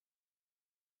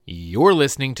You're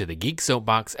listening to the Geek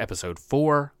Soapbox episode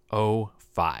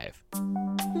 405.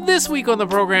 This week on the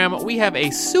program, we have a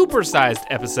supersized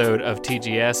episode of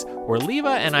TGS where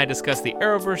Leva and I discuss the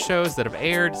Arrowverse shows that have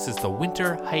aired since the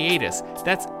winter hiatus.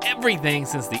 That's everything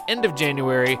since the end of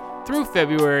January through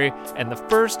February and the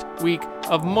first week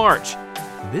of March.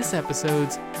 This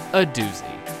episode's a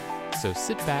doozy. So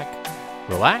sit back,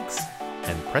 relax,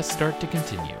 and press start to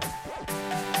continue.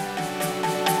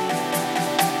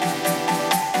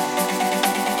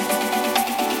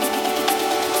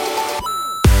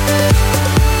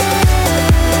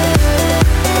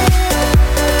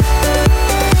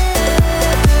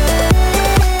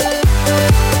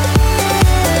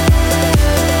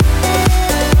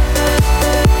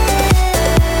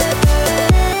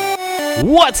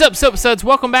 What's up, Soapsuds?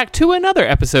 Welcome back to another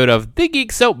episode of The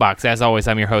Geek Soapbox. As always,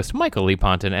 I'm your host, Michael Lee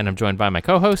Ponton, and I'm joined by my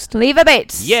co-host, Leva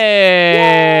Bates.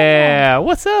 Yeah!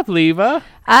 What's up, Leva?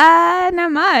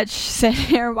 Not much. Sitting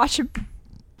here watching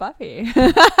Buffy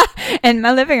in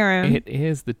my living room. It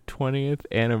is the 20th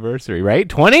anniversary, right?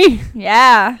 20?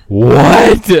 Yeah.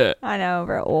 What? I know,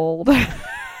 we're old.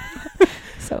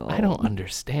 So old. I don't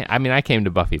understand. I mean, I came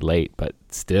to Buffy late, but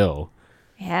still.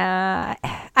 Yeah.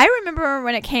 I remember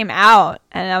when it came out,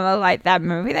 and I was like, that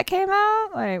movie that came out?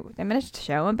 Like, they made a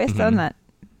show based on that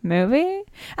movie?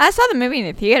 I saw the movie in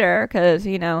the theater, because,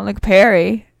 you know, Luke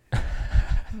Perry.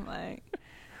 And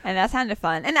that sounded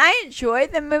fun. And I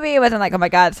enjoyed the movie. It wasn't like, oh my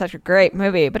God, it's such a great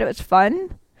movie, but it was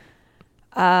fun.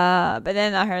 But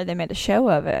then I heard they made a show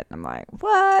of it. I'm like,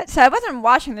 what? So I wasn't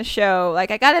watching the show.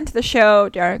 Like, I got into the show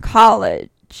during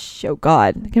college. Oh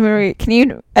God, can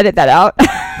you edit that out?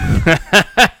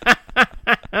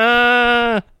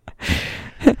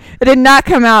 It did not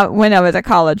come out when I was at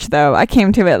college, though. I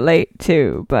came to it late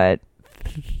too, but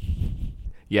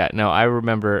yeah, no, I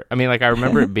remember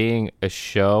it being a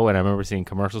show, and I remember seeing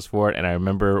commercials for it, and I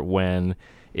remember when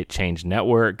it changed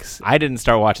networks. I didn't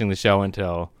start watching the show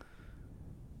until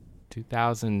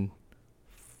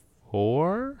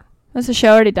 2004. Was the show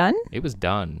already done? It was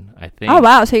done, I think. Oh,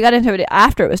 wow. So you got into it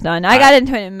after it was done. I got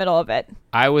into it in the middle of it.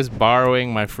 I was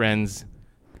borrowing my friend's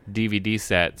DVD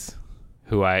sets,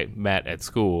 who I met at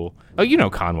school. Oh, you know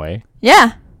Conway.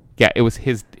 Yeah. Yeah, it was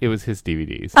his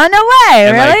DVDs. Oh, no way.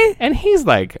 And really? And he's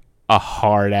like a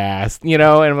hard ass, you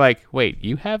know? And I'm like, wait,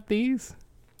 you have these?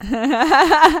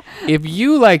 If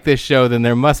you like this show, then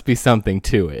there must be something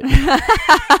to it.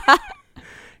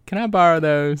 Can I borrow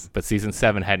those? But season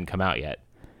 7 hadn't come out yet.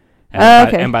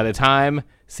 And by the time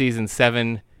season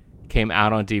 7 came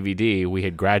out on DVD, we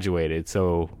had graduated,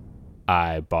 so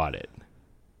I bought it.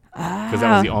 Because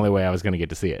that was the only way I was going to get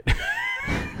to see it.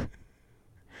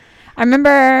 I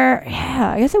remember,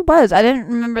 I guess it was. I didn't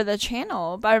remember the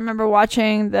channel, but I remember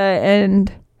watching the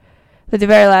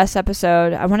very last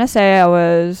episode. I want to say I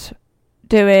was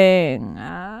doing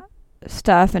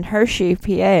stuff in Hershey,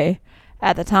 PA.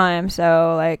 At the time,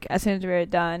 so like as soon as we were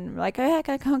done, we're like, hey, I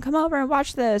gotta come over and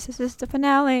watch this. This is the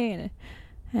finale,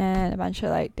 and a bunch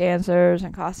of like dancers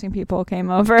and costume people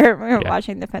came over. We were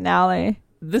watching the finale.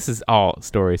 This is all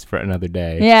stories for another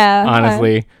day. Yeah,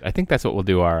 honestly, I think that's what we'll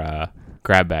do our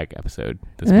grab bag episode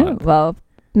this month. Well,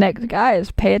 next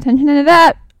guys, pay attention to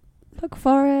that. Look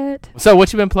for it. So,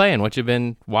 what you been playing? What you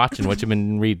been watching? What you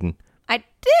been reading? I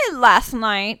did last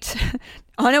night.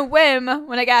 On a whim,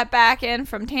 when I got back in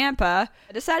from Tampa,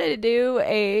 I decided to do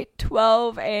a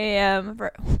 12 a.m.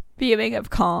 viewing of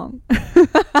Kong.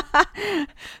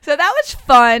 So that was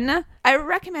fun. I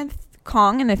recommend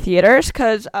Kong in the theaters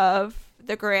because of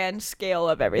the grand scale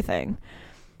of everything.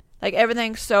 Like,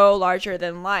 everything's so larger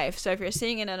than life. So if you're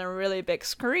seeing it on a really big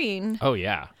screen... Oh,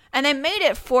 yeah. And they made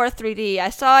it for 3D. I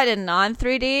saw it in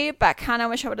non-3D, but I kind of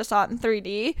wish I would have saw it in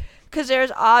 3D because there's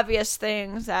obvious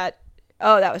things that...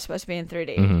 Oh, that was supposed to be in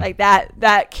 3D. Mm-hmm. Like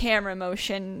that camera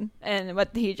motion and what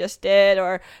he just did,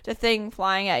 or the thing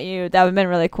flying at you, that would have been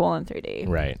really cool in 3D.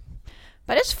 Right.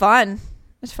 But it's fun.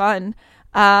 It's fun.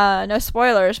 No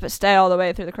spoilers, but stay all the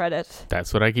way through the credits.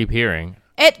 That's what I keep hearing.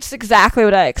 It's exactly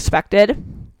what I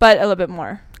expected, but a little bit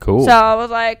more. Cool. So I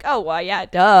was like, oh, well, yeah,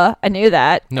 duh. I knew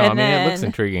that. No, and it looks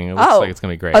intriguing. It looks like it's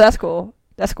going to be great. Oh, that's cool.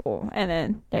 That's cool. And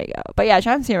then, there you go. But yeah,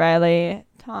 John C. Reilly,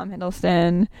 Tom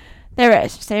Hiddleston... There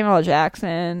is Samuel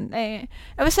Jackson. It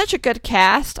was such a good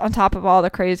cast on top of all the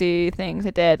crazy things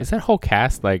it did. Is that whole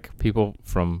cast like people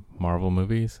from Marvel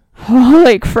movies?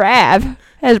 Holy crap.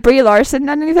 Has Brie Larson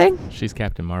done anything? She's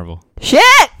Captain Marvel.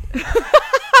 Shit!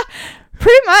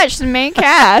 Pretty much the main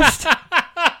cast.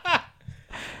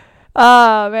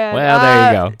 Oh, man. Well,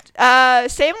 there you go.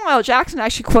 Samuel L. Jackson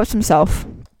actually quotes himself.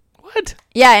 What?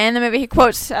 Yeah, in the movie he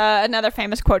quotes another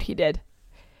famous quote he did.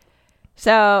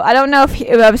 So I don't know if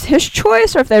it was his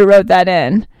choice or if they wrote that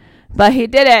in. But he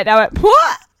did it. I went,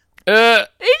 what? Did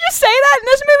he just say that in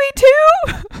this movie too?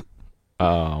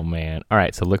 Oh, man. All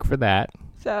right, so look for that.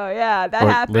 So, yeah, that or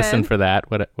happened. Listen for that,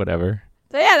 whatever.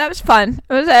 So, yeah, that was fun.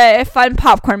 It was a fun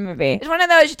popcorn movie. It's one of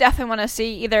those you definitely want to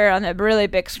see either on a really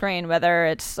big screen, whether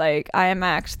it's like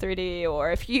IMAX 3D,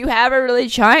 or if you have a really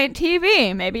giant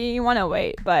TV, maybe you want to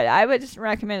wait. But I would just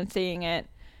recommend seeing it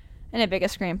in the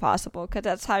biggest screen possible, because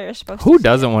that's how you're supposed to Who see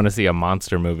doesn't it. want to see a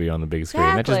monster movie on the big screen?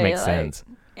 That just makes sense.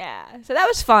 Yeah, so that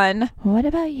was fun. What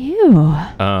about you?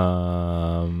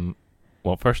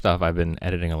 Well, first off, I've been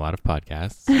editing a lot of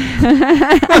podcasts.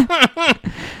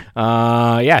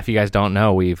 Yeah, if you guys don't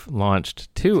know, we've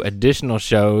launched 2 additional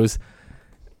shows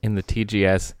in the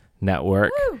TGS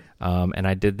network. And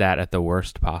I did that at the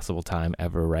worst possible time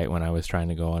ever, right when I was trying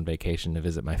to go on vacation to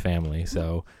visit my family.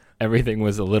 So everything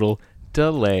was a little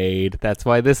delayed. That's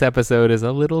why this episode is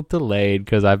a little delayed,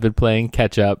 because I've been playing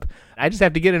catch up. I just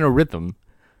have to get in a rhythm.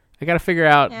 I got to figure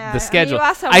out the schedule. You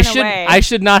also went away. I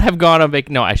should not have gone on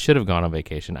vacation. No, I should have gone on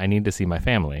vacation. I need to see my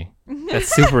family. That's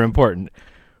super important.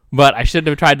 But I should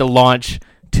have tried to launch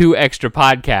 2 extra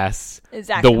podcasts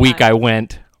the week I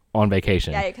went on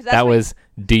vacation. Yeah, that was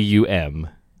DUM.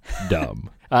 Dumb.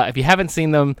 If you haven't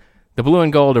seen them, the Blue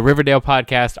and Gold, a Riverdale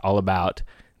podcast all about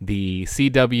the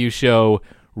CW show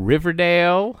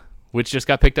Riverdale, which just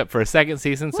got picked up for a 2nd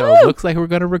season, so it looks like we're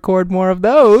going to record more of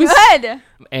those. Good!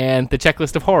 And the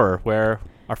Checklist of Horror, where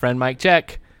our friend Mike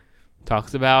Check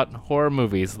talks about horror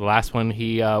movies. The last one,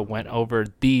 he went over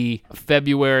the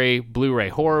February Blu-ray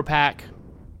horror pack,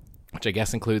 which I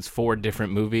guess includes 4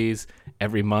 different movies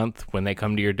every month when they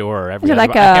come to your door. Or every is it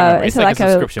like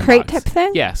a subscription crate box. type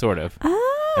thing? Yeah, sort of.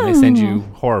 Oh. And they send you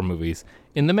horror movies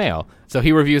in the mail. So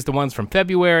he reviews the ones from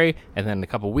February, and then in a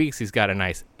couple weeks he's got a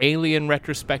nice Alien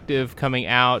retrospective coming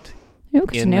out. Ooh,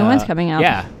 some new ones coming out.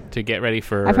 Yeah, to get ready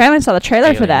for I probably saw the trailer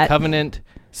Alien for that. Covenant.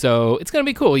 So it's going to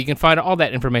be cool. You can find all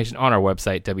that information on our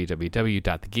website,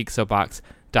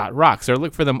 www.thegeeksoapbox.rocks, or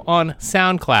look for them on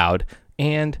SoundCloud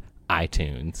and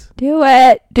iTunes. Do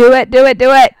it. Do it. Do it.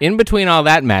 Do it. In between all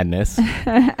that madness,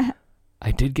 I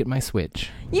did get my Switch.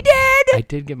 You did? I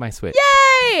did get my Switch.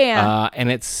 Yay! And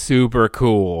it's super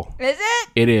cool. Is it?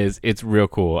 It is. It's real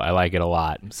cool. I like it a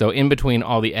lot. So in between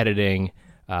all the editing,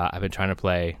 I've been trying to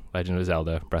play Legend of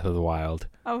Zelda, Breath of the Wild.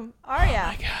 Oh, are ya? Oh,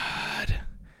 my God.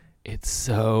 It's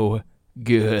so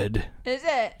good. Is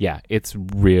it? Yeah, it's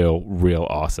real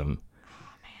awesome. Oh,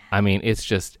 man. I mean, it's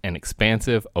just an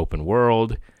expansive open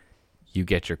world. You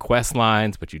get your quest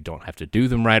lines, but you don't have to do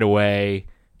them right away.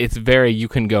 It's you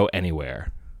can go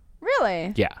anywhere.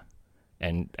 Really? Yeah.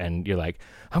 And you're like,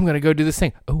 I'm going to go do this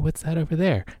thing. Oh, what's that over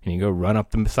there? And you go run up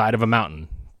the side of a mountain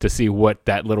to see what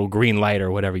that little green light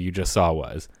or whatever you just saw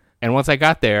was. And once I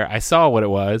got there, I saw what it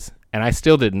was, and I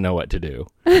still didn't know what to do.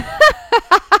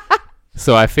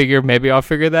 So I figure maybe I'll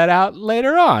figure that out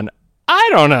later on. I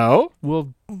don't know.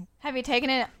 Have you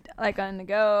taken it like on the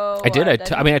go? I did. I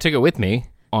took it with me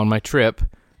on my trip.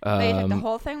 But you took the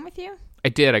whole thing with you? I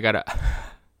did. I got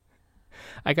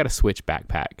a Switch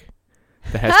backpack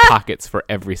that has pockets for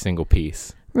every single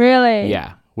piece. Really?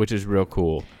 Yeah, which is real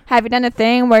cool. Have you done a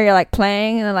thing where you're like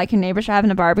playing and then like your neighbors are having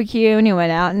a barbecue and you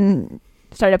went out and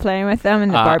started playing with them in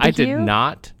the barbecue? I did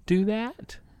not do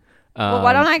that. Well,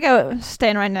 why don't I go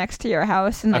stand right next to your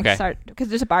house and like start, because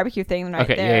there's a barbecue thing right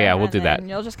there. Okay, yeah, we'll do that. And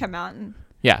you'll just come out and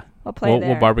we'll play there.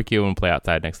 We'll barbecue and play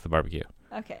outside next to the barbecue.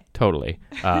 Okay. Totally.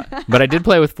 But I did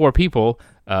play with 4 people.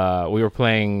 We were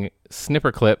playing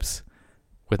Snipper Clips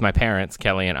with my parents,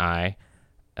 Kelly and I.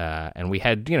 And we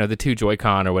had, the 2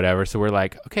 Joy-Con or whatever. So we're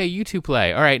like, okay, you 2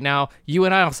 play. All right, now you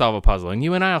and I will solve a puzzle, and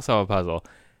you and I will solve a puzzle.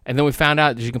 And then we found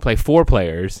out that you can play 4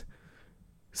 players.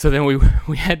 So then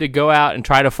we had to go out and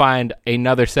try to find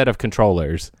another set of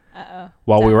controllers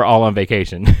while we were all on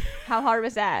vacation. How hard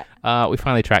was that? We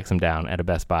finally tracked some down at a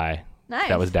Best Buy. Nice.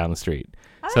 That was down the street.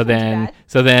 Oh,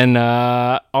 so then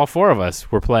all 4 of us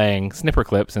were playing Snipper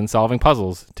Clips and solving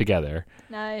puzzles together.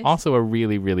 Nice. Also a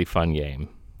really, really fun game.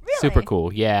 Really? Super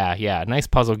cool. Yeah. Nice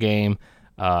puzzle game.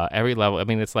 Every level. I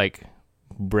mean, it's like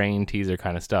brain teaser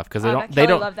kind of stuff, because they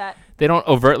don't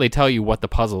overtly tell you what the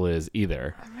puzzle is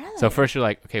either. Oh, really? So first you're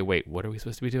like, okay, wait, what are we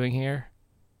supposed to be doing here?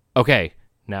 Okay,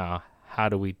 now how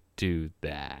do we do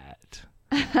that?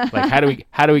 Like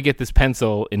how do we get this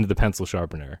pencil into the pencil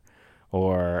sharpener?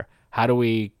 Or how do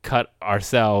we cut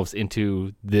ourselves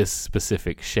into this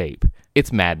specific shape?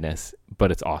 It's madness,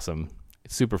 but it's awesome.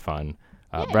 It's super fun.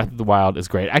 Breath of the Wild is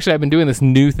great. Actually, I've been doing this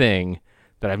new thing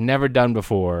that I've never done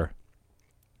before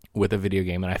with a video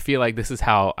game, and I feel like this is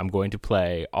how I'm going to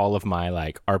play all of my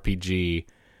like RPG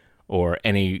or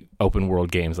any open world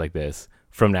games like this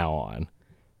from now on.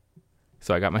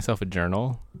 So I got myself a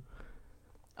journal.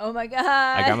 Oh my god!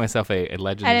 I got myself a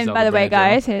Legend of And Zelda. by the way,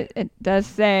 brand guys, it does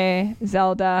say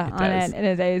Zelda It on does. it. It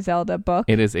is a Zelda book.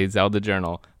 It is a Zelda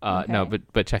journal. No, Okay.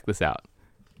 but check this out.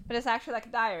 But it's actually like a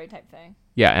diary type thing.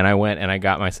 Yeah, and I went and I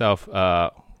got myself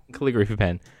a calligraphy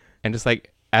pen, and just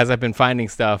like as I've been finding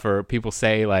stuff or people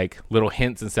say like little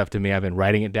hints and stuff to me, I've been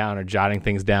writing it down or jotting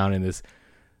things down in this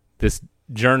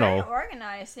journal. Very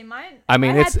organized. See, mine. I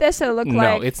mean, had it's this to look no,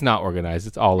 like. it's not organized.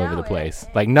 It's all over No, the place.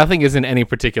 it- Like nothing is in any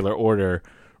particular order,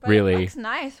 but really. It looks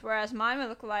nice, whereas mine would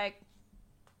look like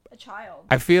a child.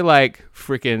 I feel like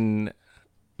freaking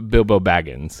Bilbo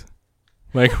Baggins,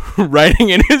 like writing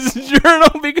in his journal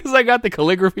because I got the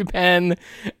calligraphy pen,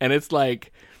 and it's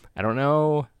like, I don't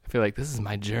know. I feel like this is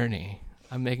my journey.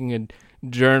 I'm making a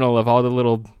journal of all the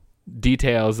little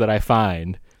details that I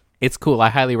find. It's cool. I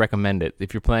highly recommend it.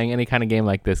 If you're playing any kind of game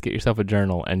like this, get yourself a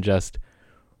journal and just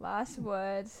Lost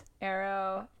Woods,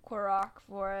 Arrow, Korok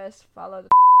Forest, follow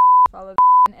the,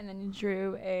 and then you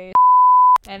drew a,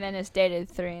 and then it's dated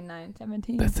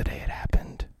 3/9/17. That's the day it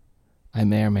happened. I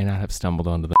may or may not have stumbled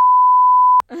onto the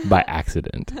by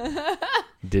accident.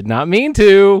 Did not mean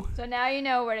to. So now you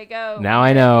know where to go. Now I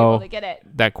to be know. able to get it.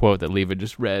 That quote that Leva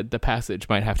just read, the passage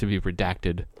might have to be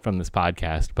redacted from this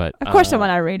podcast, but Of course, the one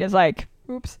I read is like,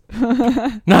 oops.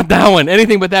 not that one.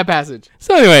 Anything but that passage.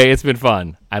 So anyway, it's been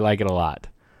fun. I like it a lot.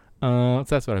 So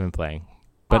that's what I've been playing,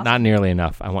 but Awesome. not nearly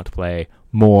enough. I want to play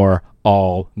more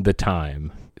all the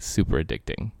time. It's super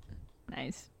addicting.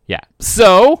 Nice. Yeah.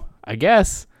 So I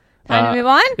guess Time to move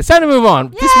on? it's time to move on.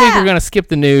 This week Yeah. we're going to skip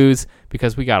the news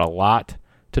because we got a lot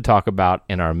to talk about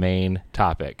in our main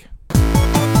topic.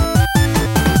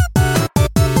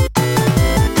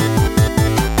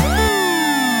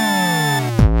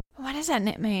 What is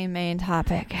that main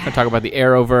topic? I'm going to talk about the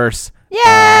Arrowverse.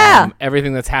 Yeah!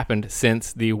 Everything that's happened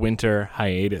since the winter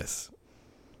hiatus.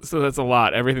 So that's a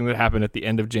lot. Everything that happened at the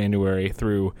end of January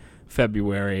through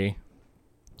February.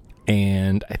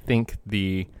 And I think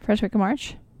the First week of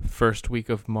March? first week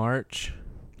of March.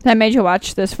 I made you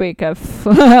watch this week of,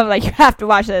 like, you have to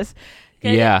watch this.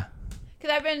 Yeah.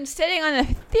 Because I've been sitting on a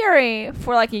theory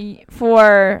for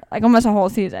almost a whole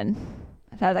season.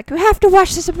 So I was like, you have to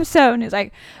watch this episode. And he's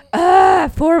like, 4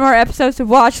 more episodes to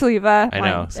watch, Leva. I know,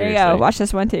 There you seriously. go. Watch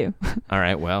this one too. All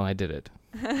right. Well, I did it.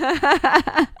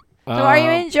 So are you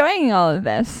enjoying all of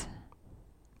this?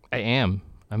 I am.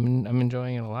 I'm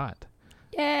enjoying it a lot.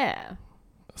 Yeah.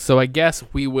 So I guess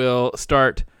we will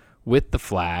start with The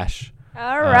Flash.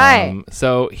 All right.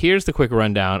 So here's the quick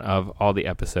rundown of all the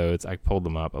episodes. I pulled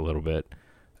them up a little bit.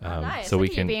 Nice. So Look we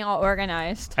at you can. being all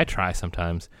organized. I try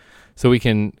sometimes. So we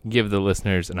can give the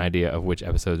listeners an idea of which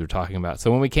episodes we're talking about. So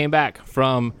when we came back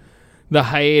from the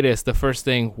hiatus, the first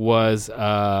thing was,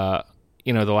 the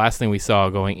last thing we saw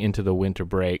going into the winter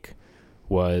break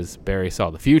was Barry saw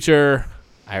the future.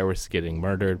 Iris getting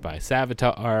murdered by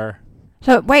Savitar.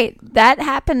 So wait, that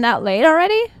happened that late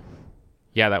already?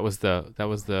 Yeah, that was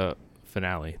the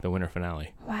finale, the winter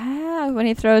finale. Wow. When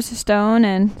he throws the stone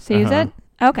and sees Uh-huh.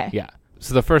 it? Okay. Yeah.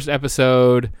 So the first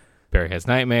episode, Barry has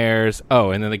nightmares.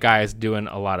 Oh, and then the guy is doing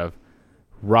a lot of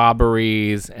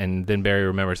robberies, and then Barry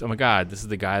remembers, oh my God, this is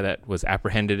the guy that was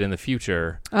apprehended in the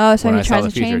future. Oh, so when he I saw tries the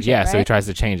to future. change it, Yeah, so he right? tries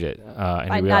to change it. And By he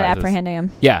not realizes, apprehending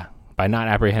him. Yeah, by not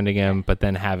apprehending him, but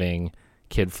then having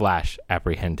Kid Flash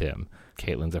apprehend him.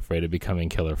 Caitlin's afraid of becoming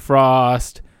Killer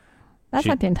Frost. That's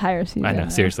not the entire season. I know, though.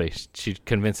 seriously. She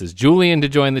convinces Julian to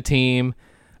join the team.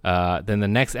 Then the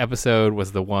next episode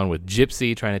was the one with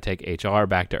Gypsy trying to take HR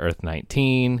back to Earth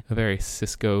 19. A very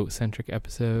Cisco-centric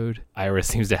episode. Iris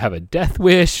seems to have a death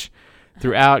wish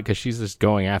throughout because she's just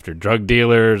going after drug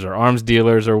dealers or arms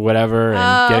dealers or whatever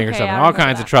and getting herself in all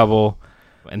kinds of trouble.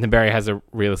 And then Barry has a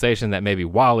realization that maybe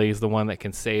Wally's the one that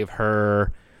can save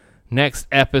her. Next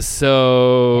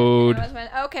episode.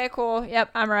 Okay, cool.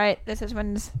 Yep, I'm right. This is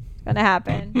when it's going to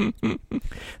happen.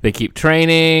 They keep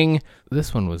training.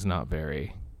 This one was not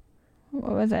very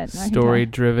What was it?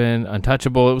 story-driven,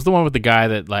 untouchable. It was the one with the guy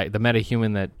that, like, the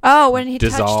metahuman that... Oh, when he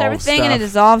touched dissolves everything and it stuff.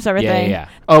 dissolves everything. Yeah.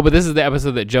 Oh, but this is the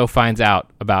episode that Joe finds out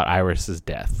about Iris's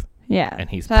death. Yeah. And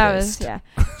he's so that pissed. was,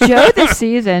 yeah. Joe this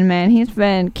season, man, he's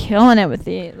been killing it with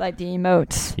the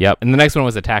emotes. Yep. And the next one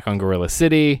was Attack on Gorilla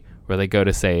City, where they go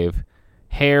to save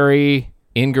Harry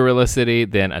in Gorilla City.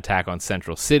 Then Attack on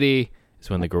Central City is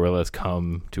when the gorillas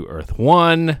come to Earth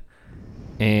 1.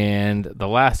 And the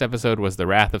last episode was The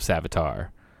Wrath of Savitar.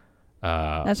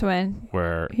 That's when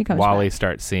where he comes Wally back.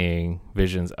 starts seeing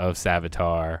visions of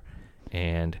Savitar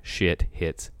and shit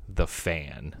hits the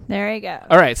fan. There you go.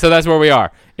 All right, so that's where we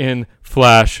are in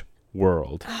Flash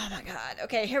World. Oh my God.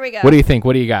 Okay, here we go. What do you think?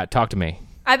 What do you got? Talk to me.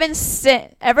 I've been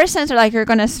ever since they're like, you're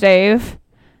gonna save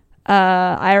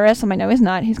Iris. I'm like, no, he's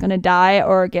not. He's gonna die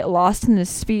or get lost in the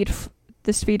speed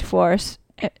force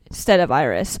instead of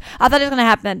Iris. I thought it was gonna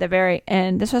happen at the very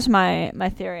end. This was my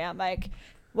theory. I'm like,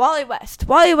 Wally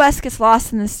West gets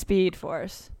lost in the speed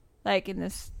force. Like in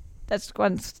this, that's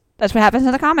what happens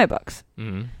in the comic books.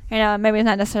 Mm-hmm. You know, maybe it's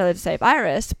not necessarily to save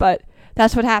Iris, but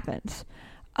that's what happens.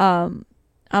 I'm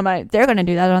like, they're gonna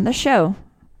do that on the show.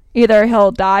 Either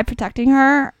he'll die protecting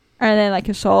her, or then like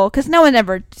his soul, because no one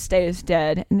ever stays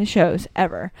dead in the shows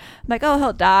ever. I'm like, oh,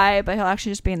 he'll die, but he'll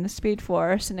actually just be in the Speed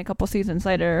Force, and a couple seasons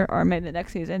later, or maybe the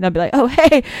next season, they'll be like, oh,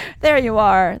 hey, there you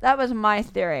are. That was my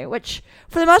theory, which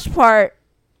for the most part,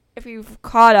 if you've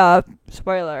caught up,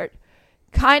 spoiler alert,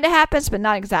 kind of happens, but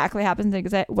not exactly happens the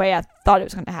exact way I thought it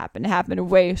was going to happen. It happened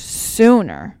way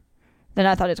sooner than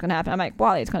I thought it was going to happen. I'm like,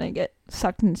 Wally's going to get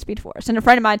sucked in the Speed Force. And a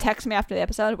friend of mine texted me after the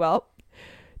episode, well,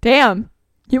 damn,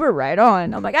 you were right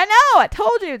on. I'm like, I know, I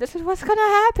told you, this is what's going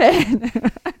to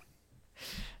happen.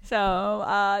 So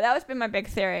that was been my big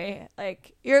theory.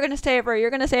 Like, you're going to save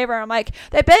her. I'm like,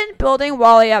 they've been building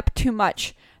Wally up too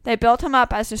much. They built him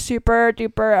up as a super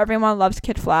duper, everyone loves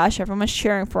Kid Flash. Everyone's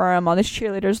cheering for him. All these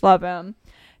cheerleaders love him.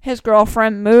 His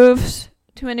girlfriend moves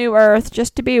to a new Earth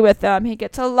just to be with him. He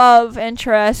gets a love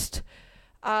interest.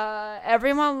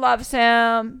 Everyone loves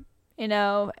him. You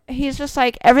know, he's just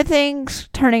like, everything's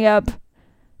turning up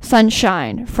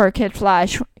sunshine for Kid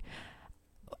Flash.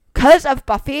 Because of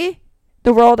Buffy,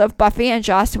 the world of Buffy and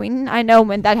Joss Whedon, I know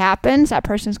when that happens, that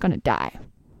person's going to die.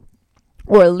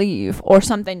 Or leave. Or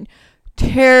something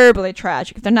terribly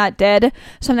tragic. If they're not dead,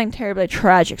 something terribly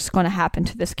tragic is going to happen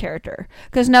to this character.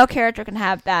 Because no character can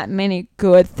have that many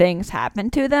good things happen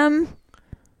to them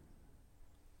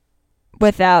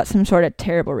without some sort of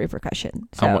terrible repercussion.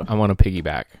 So, I want to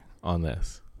piggyback on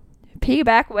this.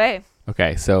 Piggyback away.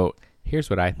 Okay, so here's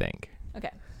what I think.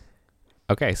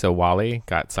 Okay, so Wally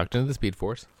got sucked into the Speed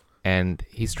Force, and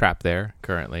he's trapped there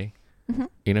currently. Mm-hmm.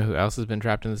 You know who else has been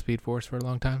trapped in the Speed Force for a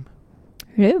long time?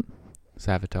 Who?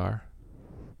 Savitar.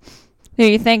 Do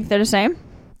you think they're the same?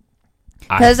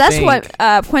 Because that's what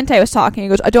Puente was talking. He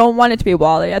goes, I don't want it to be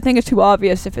Wally. I think it's too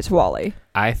obvious if it's Wally.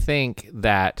 I think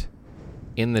that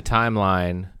in the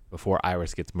timeline before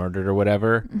Iris gets murdered or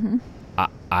whatever, mm-hmm.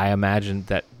 I imagine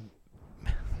that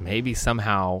maybe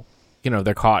somehow, you know,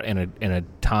 they're caught in a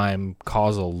time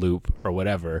causal loop or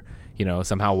whatever. You know,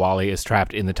 somehow Wally is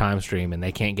trapped in the time stream and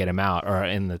they can't get him out, or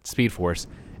in the Speed Force,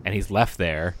 and he's left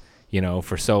there, you know,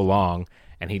 for so long,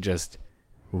 and he just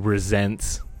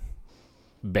resents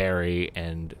Barry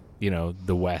and, you know,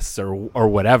 the Wests or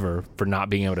whatever for not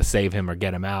being able to save him or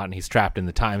get him out, and he's trapped in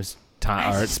the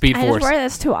Speed Force. I just worry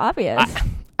that's too obvious.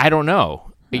 I don't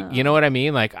know. You know what I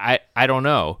mean? Like, I don't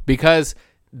know, because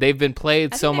they've been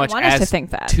played so much as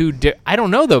two. I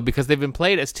don't know though, because they've been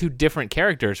played as two different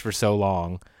characters for so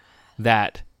long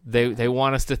that they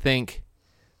want us to think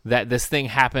that this thing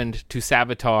happened to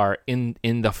Savitar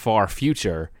in the far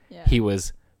future. Yeah.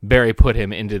 Barry put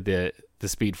him into the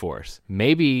Speed Force.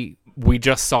 Maybe we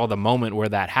just saw the moment where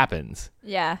that happens.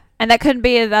 Yeah. And that could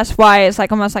be, that's why it's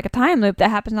like almost like a time loop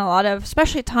that happens in a lot of,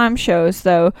 especially time shows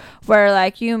though, where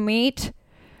like you meet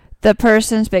the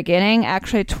person's beginning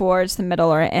actually towards the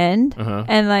middle or end,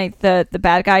 and like the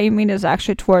bad guy you meet is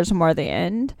actually towards more the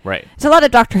end. Right. It's a lot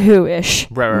of Doctor Who-ish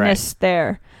right.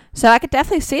 there. So I could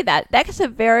definitely see that. That's a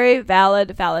very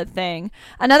valid thing.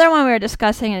 Another one we were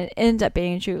discussing, and it ends up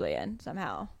being Julian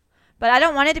somehow. But I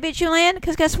don't want it to be Julian,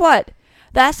 because guess what?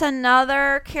 That's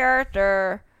another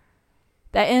character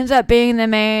that ends up being the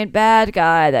main bad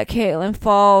guy that Caitlin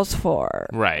falls for.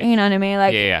 Right. You know what I mean?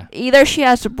 Like, yeah. Either she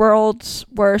has the world's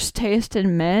worst taste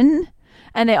in men,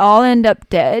 and they all end up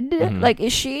dead. Mm-hmm. Like,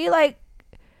 is she like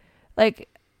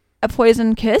a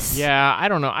poison kiss? Yeah, I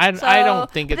don't know. I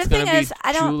don't think it's going to be Julian.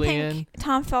 I don't think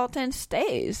Tom Felton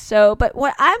stays. So, but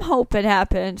what I'm hoping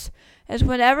happens is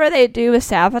whenever they do a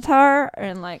Savitar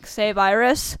and like save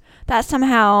Iris, that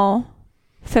somehow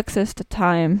fixes the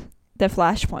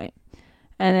flashpoint.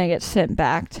 And then it gets sent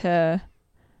back to,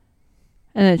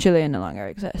 and then Julian no longer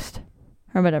exists,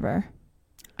 or whatever.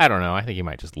 I don't know. I think he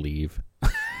might just leave.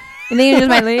 You think he just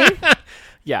might leave?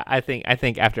 Yeah, I think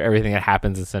after everything that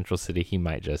happens in Central City, he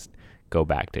might just go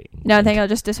back to England. No, I think he'll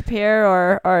just disappear,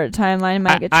 or timeline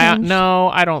might get changed. No,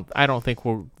 I don't think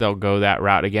they'll go that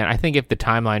route again. I think if the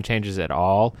timeline changes at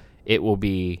all, it will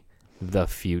be the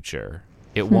future.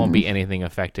 It won't be anything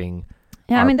affecting.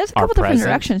 Yeah, I mean, there's a couple different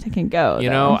directions it can go. You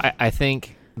know, I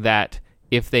think that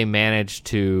if they manage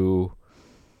to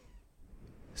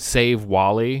save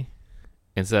Wally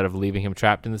instead of leaving him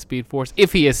trapped in the Speed Force,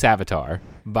 if he is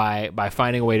by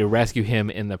finding a way to rescue him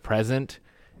in the present,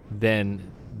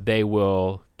 then they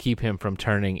will keep him from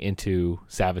turning into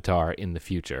Savitar in the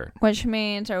future. Which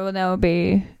means there will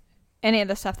be any of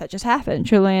the stuff that just happened.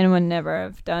 Julian would never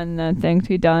have done the things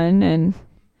he done, and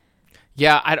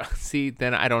yeah, I don't see.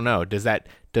 Then I don't know. Does that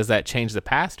change the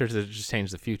past, or does it just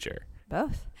change the future?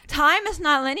 Both. Time is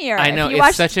not linear. I know. If you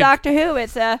watch Doctor Who,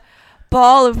 it's a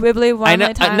ball of wibbly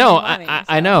wobbly time.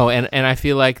 I know, and I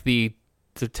feel like the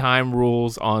time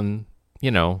rules on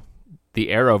the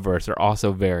Arrowverse are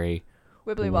also very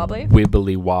wibbly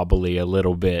wobbly a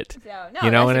little bit.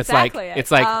 And it's exactly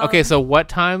like okay, so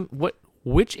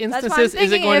which instances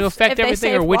is it going to affect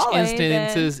everything, or which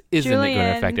instances isn't it going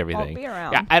to affect everything?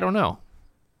 Yeah, I don't know.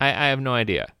 I have no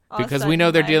idea, because we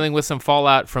know they're dealing with some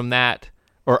fallout from that,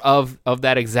 or of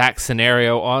that exact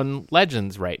scenario on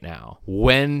Legends right now.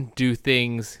 When do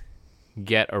things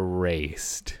get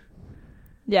erased?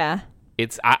 Yeah.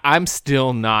 I'm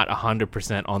still not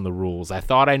 100% on the rules. I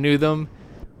thought I knew them,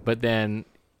 but then,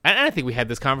 and I think we had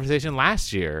this conversation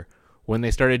last year when they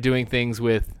started doing things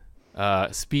with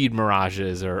speed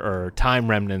mirages or time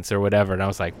remnants or whatever, and I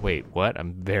was like, wait, what?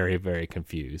 I'm very, very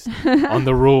confused on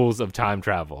the rules of time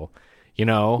travel,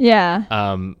 Yeah.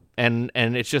 And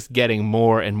it's just getting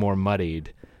more and more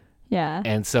muddied. Yeah.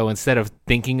 And so instead of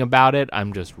thinking about it,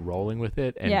 I'm just rolling with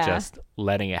it and just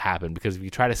letting it happen, because if you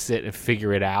try to sit and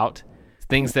figure it out,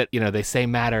 things that they say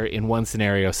matter in one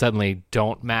scenario suddenly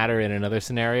don't matter in another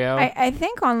scenario. I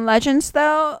think on Legends,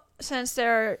 though, since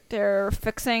they're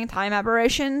fixing time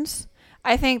aberrations,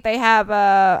 I think they have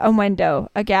a window,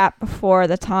 a gap before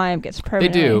the time gets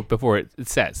permanently. They do before it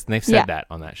sets, and they've said that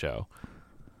on that show.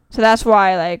 So that's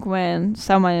why, like, when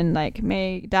someone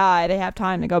may die, they have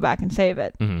time to go back and save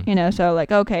it. Mm-hmm. So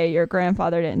like, okay, your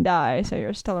grandfather didn't die, so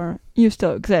you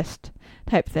still exist,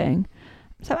 type thing.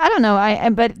 So I don't know.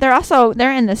 But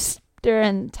they're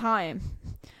in time,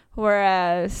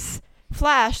 whereas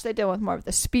Flash, they deal with more of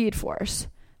the Speed Force.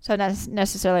 So not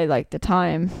necessarily like the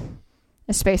time,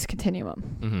 a space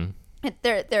continuum. Mm-hmm.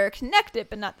 They're connected,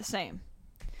 but not the same.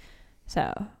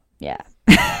 So yeah.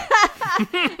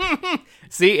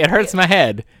 See, it hurts my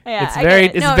head. Yeah, it's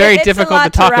very difficult to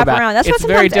talk about. That's why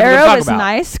sometimes Arrow is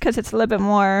nice, because it's a little bit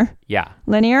more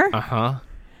linear. Uh-huh.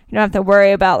 You don't have to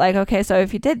worry about, like, okay, so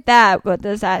if you did that, what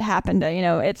does that happen to?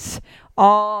 It's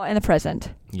all in the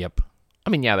present. Yep. I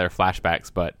mean, yeah, there are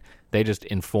flashbacks, but they just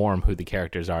inform who the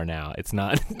characters are now. It's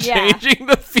not changing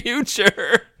the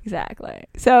future. Exactly.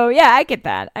 So, yeah, I get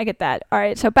that. All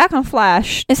right, so back on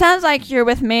Flash. It sounds like you're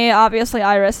with me. Obviously,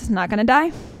 Iris is not going to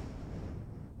die.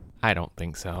 I don't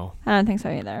think so. I don't think so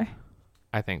either.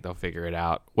 I think they'll figure it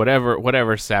out. Whatever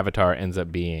Savitar ends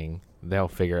up being, they'll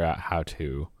figure out how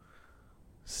to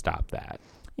stop that.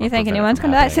 You think anyone's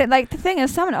going to die? So, like, the thing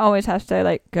is, someone always has to,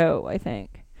 like, go, I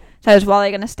think. So is Wally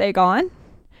going to stay gone?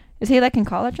 Is he, like, in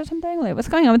college or something? Like, what's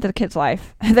going on with the kid's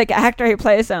life? The actor who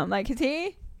plays him. Like, is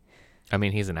he? I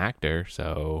mean, he's an actor,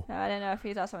 so... I don't know if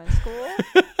he's also in school.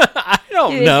 I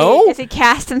don't know. Is he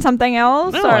cast in something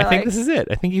else? No, I think this is it.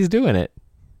 I think he's doing it.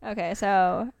 Okay,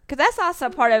 so... Because that's also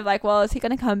part of, like, well, is he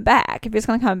going to come back? If he's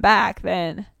going to come back,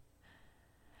 then...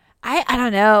 I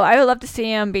don't know. I would love to see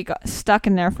him be stuck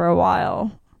in there for a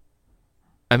while.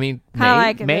 I mean,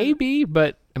 maybe,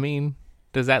 but, I mean,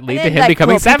 does that lead to him like,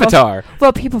 becoming Savitar?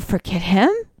 Will people forget him?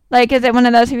 Like, is it one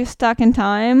of those he was stuck in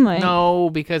time? Like,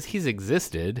 no, because he's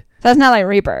existed. So it's not like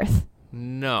Rebirth?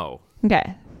 No.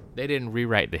 Okay. They didn't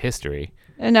rewrite the history.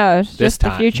 No, it's just the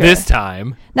future. This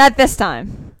time. Not this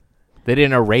time. They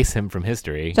didn't erase him from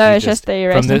history. So it's just they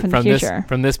erased him from the future.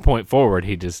 From this point forward,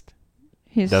 he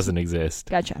doesn't exist.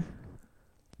 Gotcha.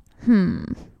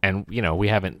 And, we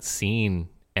haven't seen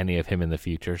any of him in the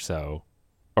future,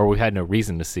 or we had no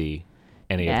reason to see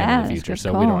any of him in the future,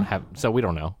 so we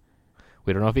don't know.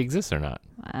 We don't know if he exists or not.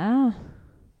 Wow.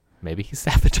 Maybe he's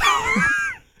Savitar.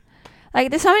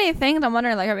 Like, there's so many things I'm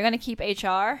wondering, like, are we going to keep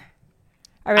HR?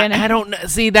 I don't know.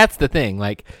 See, that's the thing.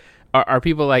 Like, are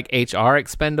people like HR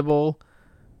expendable?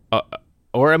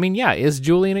 Or, I mean, yeah, is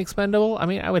Julian expendable? I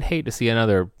mean, I would hate to see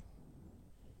another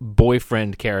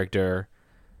boyfriend character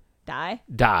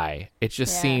die. It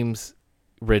just seems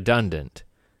redundant.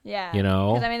 Yeah.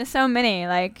 Because, I mean, there's so many,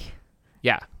 like...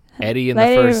 Yeah. Eddie in the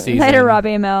first season. Later, Robbie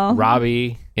Amell.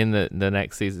 Robbie in the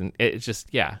next season. It's just,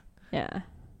 yeah. Yeah.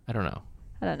 I don't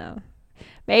know.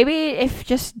 Maybe if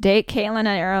just date Caitlin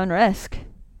at your own risk.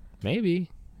 Maybe.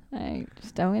 Like,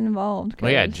 just don't get involved.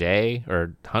 Well, yeah, Jay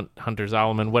or Hunter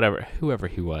Zolomon, whoever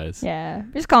he was. Yeah,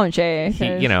 just call him Jay. He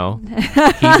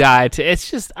died. It's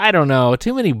just, I don't know.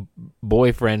 Too many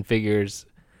boyfriend figures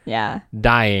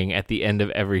dying at the end of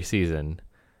every season.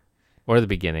 Or the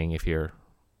beginning if you're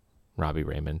Robbie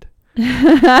Raymond.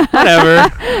 Whatever.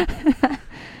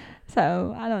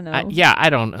 So I don't know. I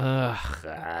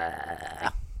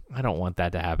don't want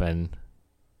that to happen.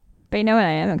 But you know what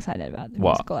I am excited about? The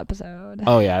musical episode.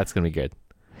 Oh yeah, that's gonna be good.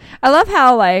 I love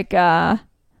how like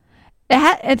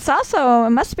it's also, it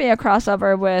must be a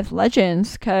crossover with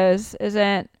Legends, because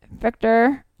isn't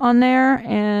Victor on there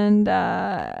and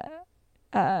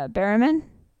Berryman?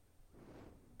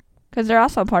 Because they're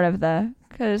also part of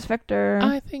because Victor.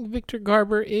 I think Victor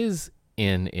Garber is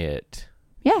in it.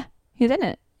 Yeah, he's in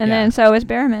it, and then so is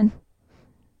Berryman.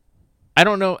 I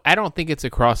don't know. I don't think it's a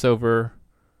crossover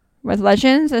with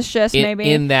Legends. It's just maybe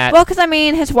in that. Well, because I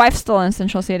mean, his wife's still in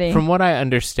Central City. From what I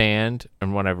understand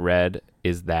and what I've read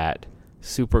is that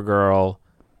Supergirl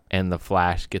and the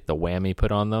Flash get the whammy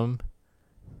put on them,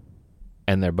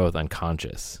 and they're both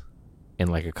unconscious in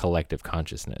like a collective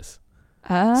consciousness.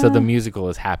 So the musical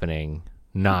is happening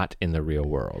not in the real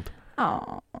world.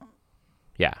 Oh.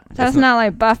 Yeah. So it's not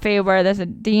like Buffy where there's a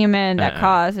demon that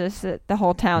causes the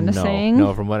whole town to sing?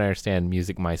 No, from what I understand,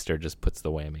 Music Meister just puts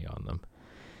the whammy on them.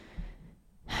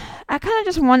 I kind of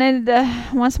just wanted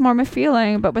once more my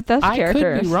feeling, but with those characters.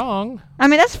 I could be wrong. I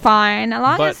mean, that's fine. As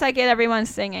long as I get everyone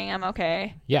singing, I'm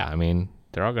okay. Yeah, I mean,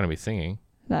 they're all going to be singing.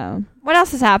 So, what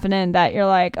else is happening that you're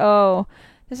like, oh,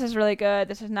 this is really good,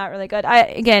 this is not really good?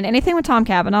 Again, anything with Tom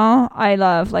Cavanaugh, I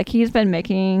love. Like, he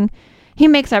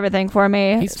makes everything for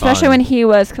me. He's especially fun. when he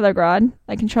was Killer Grodd,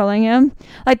 like controlling him.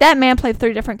 Like, that man played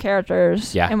 3 different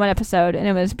characters in one episode, and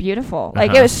it was beautiful.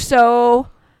 Like, it was so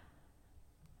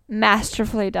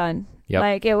masterfully done. Yep.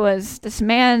 Like, it was, this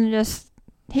man just,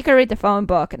 he could read the phone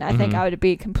book, and I think I would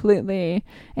be completely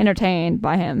entertained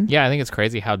by him. Yeah, I think it's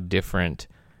crazy how different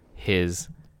his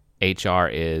HR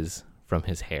is from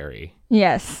his Harry.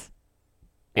 Yes.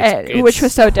 It's which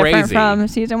was so different crazy. from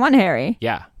season 1 Harry.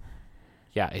 Yeah.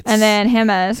 And then him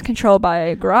as controlled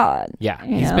by Grodd. Yeah,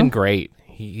 he's been great.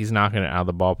 He's knocking it out of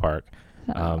the ballpark.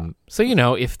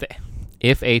 So,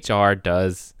 if HR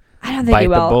does I don't think bite he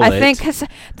will. the bullet, I think because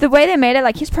the way they made it,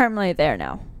 like, he's permanently there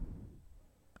now.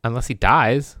 Unless he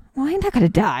dies. Well, he's not going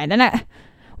to die. Then they're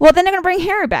going to bring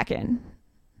Harry back in.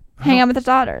 Hang out with his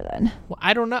daughter, then. Well,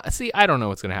 I don't know. See, I don't know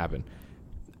what's going to happen.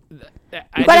 You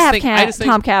got to have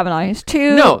Tom Cavanaugh. He's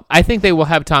too... No, I think they will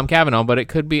have Tom Cavanaugh, but it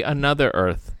could be another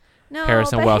Earth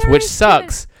Harrison Wells, which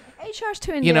sucks. HR's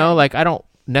too in like, I don't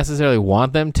necessarily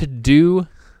want them to do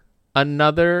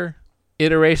another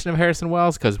iteration of Harrison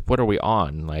Wells, because what are we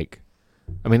on? Like,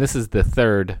 I mean, this is the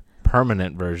 3rd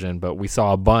permanent version, but we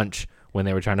saw a bunch when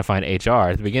they were trying to find HR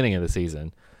at the beginning of the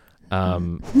season. I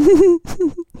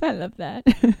love that.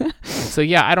 So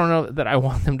yeah, I don't know that I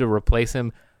want them to replace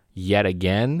him yet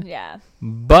again. Yeah.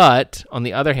 But on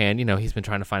the other hand, he's been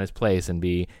trying to find his place and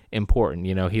be important.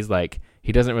 He's like,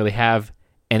 he doesn't really have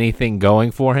anything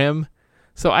going for him.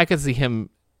 So I could see him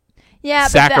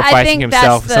sacrificing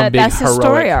himself,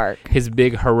 his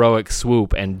big heroic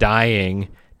swoop, and dying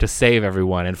to save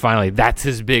everyone. And finally, that's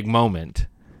his big moment.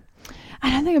 I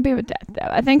don't think it'll be with that, though.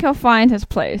 I think he'll find his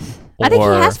place. I think he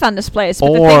has found his place.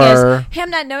 But the thing is,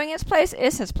 him not knowing his place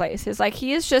is his place. It's like,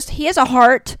 he has a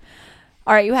heart.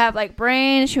 All right, you have like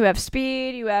brains, you have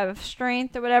speed, you have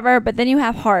strength or whatever, but then you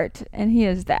have heart, and he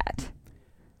is that.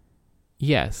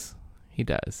 Yes, he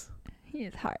does. He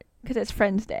is heart, because it's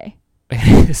Friends Day.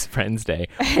 It's Friends Day.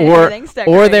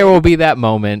 Or there will be that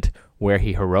moment where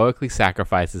he heroically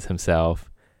sacrifices himself,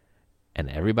 and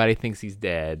everybody thinks he's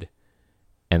dead,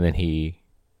 and then he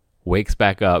wakes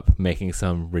back up making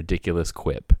some ridiculous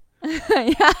quip.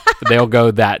 Yeah. They'll go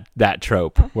that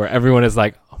trope where everyone is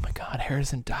like, oh my God,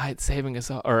 Harrison died saving us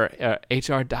all, or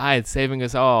HR died saving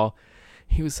us all.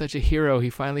 He was such a hero. He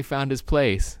finally found his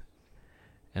place.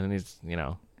 And then he's,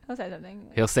 He'll say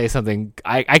something. He'll say something.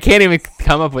 I can't even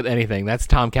come up with anything. That's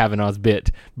Tom Cavanaugh's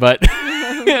bit. But,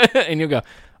 and you'll go,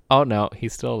 oh no,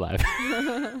 he's still alive.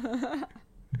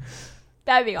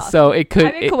 That'd be awesome. So it could.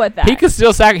 I'd be cool with that. He could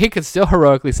still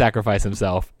heroically sacrifice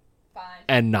himself. Fine.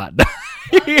 And not die.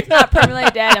 He's not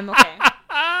permanently dead. I'm okay.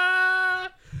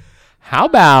 How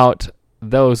about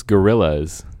those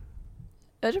gorillas?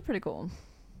 Those are pretty cool.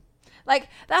 Like,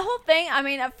 that whole thing, I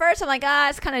mean, at first I'm like,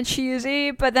 it's kind of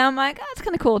cheesy, but then I'm like, it's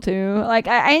kind of cool too. Like,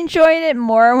 I enjoyed it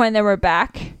more when they were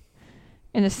back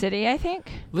in the city, I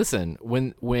think. Listen,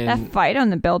 when that fight on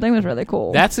the building was really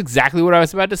cool. That's exactly what I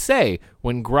was about to say.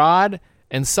 When Grodd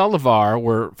and Sullivar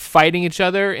were fighting each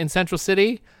other in Central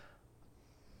City,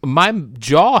 my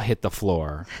jaw hit the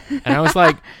floor. And I was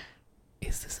like,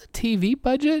 is this a TV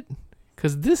budget?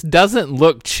 Because this doesn't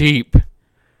look cheap.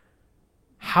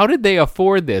 How did they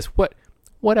afford this?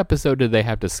 What episode did they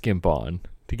have to skimp on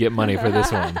to get money for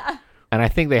this one? And I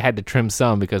think they had to trim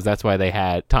some, because that's why they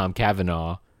had Tom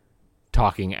Cavanaugh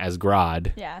talking as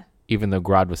Grodd. Yeah. even though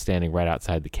Grodd was standing right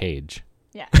outside the cage.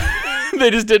 Yeah. They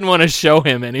just didn't want to show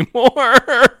him anymore.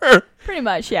 Pretty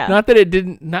much, yeah. Not that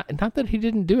he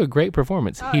didn't do a great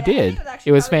performance. He did.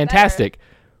 It was fantastic. Better.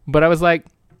 But I was like,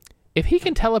 if he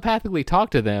can telepathically talk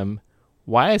to them,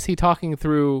 why is he talking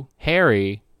through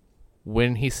Harry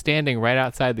when he's standing right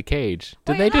outside the cage?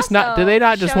 Do they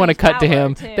not just want to cut to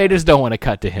him? Too. They just don't want to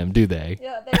cut to him, do they?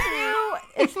 Yeah, they do.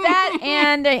 It's that,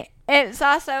 and it's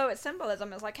also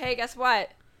symbolism. It's like, hey, guess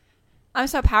what? I'm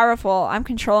so powerful. I'm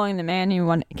controlling the man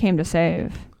you came to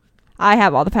save. I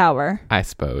have all the power. I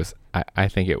suppose. I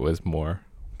think it was more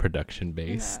production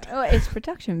based. Yeah. Well, it's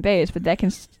production based, but they can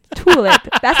tool it.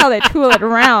 That's how they tool it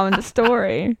around the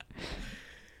story.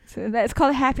 So it's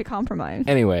called a happy compromise.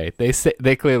 Anyway,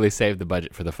 they clearly saved the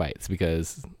budget for the fights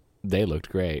because they looked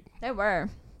great. They were.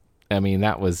 I mean,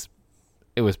 it was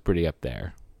pretty up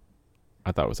there.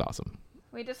 I thought it was awesome.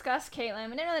 We discussed Caitlin.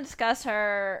 We didn't really discuss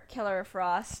her Killer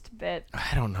Frost bit.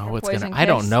 I don't know what's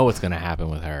gonna happen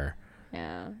with her.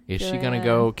 Yeah. Is she gonna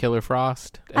go Killer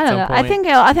Frost at I don't know. some point?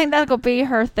 I think that'll be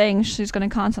her thing. She's gonna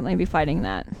constantly be fighting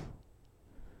that.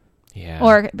 Yeah.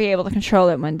 Or be able to control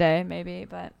it one day, maybe.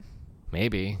 But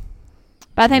maybe.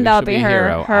 But I think that'll be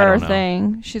her her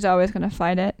thing. She's always gonna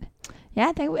fight it. Yeah,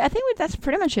 I think that's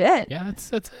pretty much it. Yeah,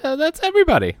 that's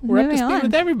everybody. We're up to speed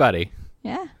with everybody.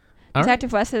 Yeah. All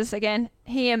Detective West is, again,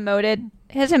 his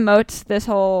emotes this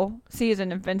whole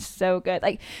season have been so good.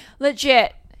 Like,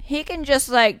 legit, he can just,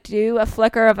 like, do a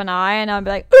flicker of an eye, and I'll be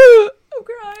like, ooh, I'm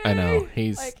crying. I know.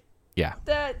 He's, like, yeah.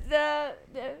 The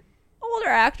older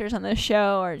actors on this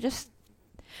show are just,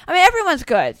 I mean, everyone's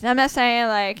good. I'm not saying,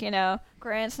 like,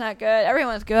 Grant's not good.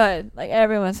 Everyone's good. Like,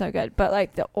 everyone's so good. But,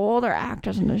 like, the older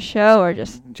actors on the show are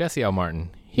just... Jesse L.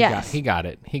 Martin. He got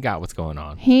it. He got what's going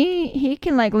on. He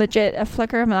can, like, legit, a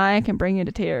flicker of an eye can bring you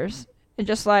to tears. And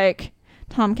just like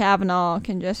Tom Cavanaugh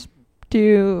can just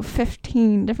do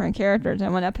 15 different characters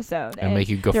in one episode. And make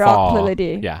you go they're all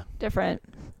completely different.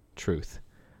 Truth.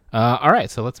 All right,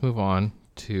 so let's move on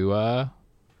to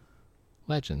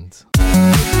Legends.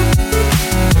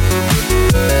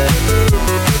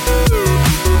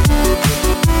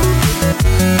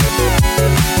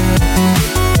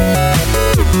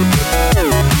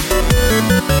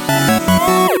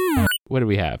 What do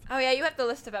we have? Oh yeah, you have the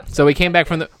list of episodes. So we came back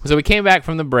from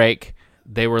the break.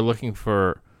 They were looking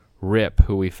for Rip,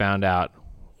 who we found out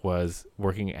was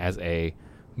working as a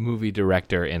movie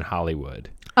director in Hollywood.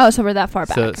 Oh, so we're that far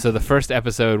back. So the first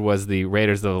episode was the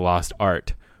Raiders of the Lost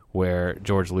Art, where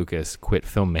George Lucas quit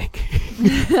filmmaking,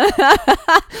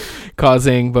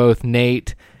 causing both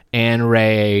Nate and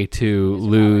Ray to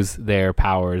lose their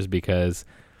powers because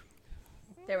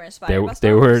they were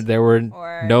inspired. There were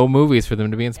no movies for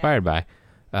them to be inspired by.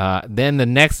 Then the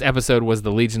next episode was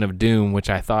the Legion of Doom, which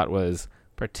I thought was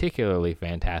particularly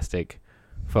fantastic,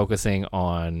 focusing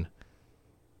on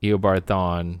Eobard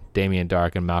Thawne, Damien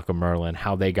Darhk, and Malcolm Merlyn,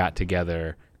 how they got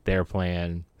together, their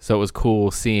plan. So it was cool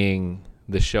seeing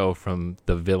the show from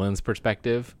the villain's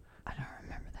perspective. I don't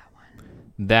remember that one.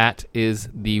 That is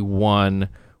the one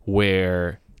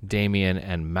where Damien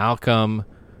and Malcolm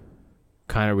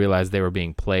kind of realized they were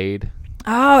being played.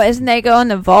 Oh, isn't they go in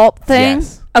the vault thing?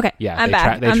 Yes. Okay.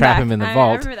 Yeah, they trap him in the vault.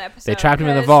 I remember that episode. They trapped him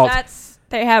in the vault.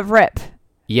 They have Rip.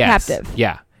 Yes. Captive.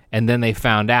 Yeah. And then they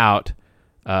found out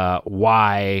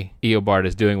why Eobard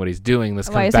is doing what he's doing. This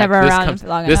comes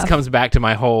back. This comes back to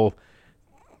my whole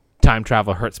time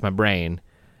travel hurts my brain.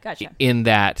 Gotcha. In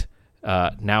that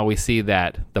now we see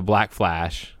that the Black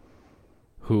Flash,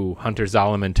 who Hunter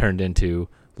Zolomon turned into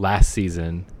last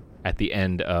season at the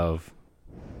end of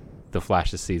the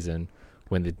Flash's season,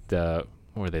 when what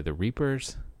were they, the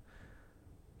Reapers?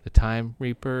 The Time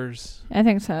Reapers? I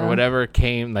think so. Or whatever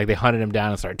came, like they hunted him down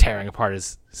and started tearing apart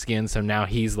his skin. So now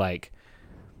he's like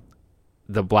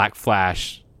the Black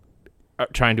Flash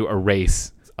trying to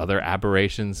erase other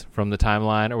aberrations from the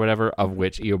timeline or whatever, of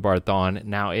which Eobard Thawne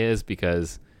now is,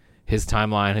 because his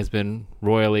timeline has been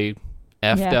royally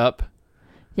effed up.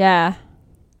 Yeah.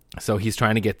 So he's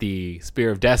trying to get the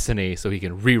Spear of Destiny so he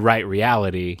can rewrite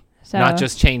reality. So, not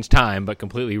just change time, but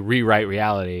completely rewrite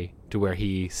reality to where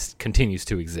he continues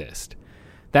to exist.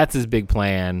 That's his big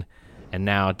plan, and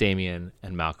now Damien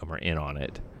and Malcolm are in on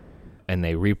it. And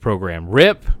they reprogram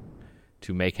Rip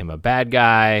to make him a bad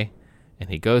guy, and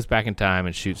he goes back in time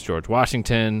and shoots George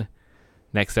Washington.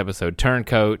 Next episode,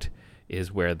 Turncoat,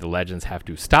 is where the Legends have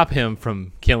to stop him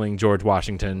from killing George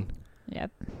Washington.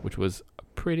 Yep. Which was a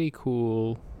pretty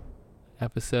cool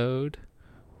episode.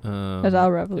 It was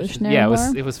all revolutionary. Yeah,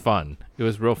 it was fun. It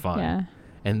was real fun. Yeah.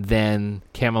 And then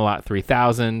Camelot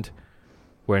 3000,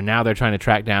 where now they're trying to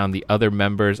track down the other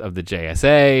members of the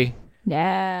JSA,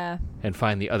 Yeah. and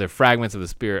find the other fragments of the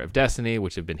Spirit of Destiny,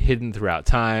 which have been hidden throughout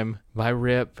time by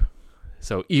Rip.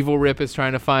 So Evil Rip is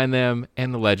trying to find them,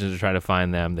 and the Legends are trying to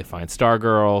find them. They find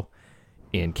Stargirl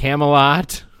in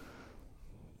Camelot,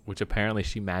 which apparently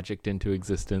she magicked into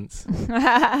existence.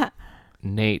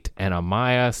 Nate and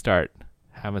Amaya start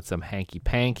having some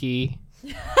hanky-panky.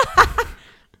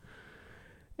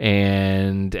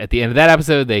 And at the end of that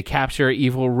episode, they capture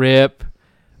Evil Rip,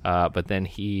 but then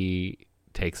he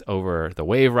takes over the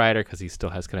Wave Rider because he still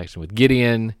has connection with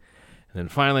Gideon. And then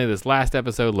finally, this last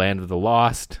episode, Land of the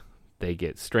Lost, they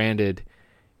get stranded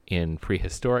in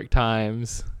prehistoric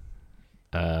times.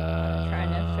 Trying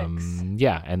to fix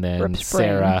Yeah, and then Rip's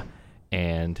Sarah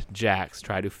and Jax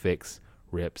try to fix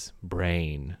Rip's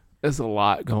brain. There's a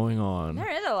lot going on. There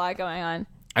is a lot going on.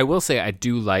 I will say I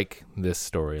do like this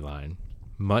storyline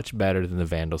much better than the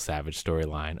Vandal Savage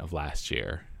storyline of last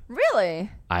year. Really?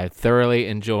 I'm thoroughly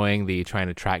enjoying the trying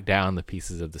to track down the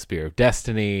pieces of the Spear of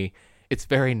Destiny. It's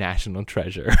very National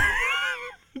Treasure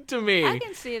to me. I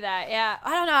can see that. Yeah. I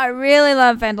don't know. I really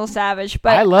love Vandal Savage,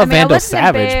 but I love Vandal I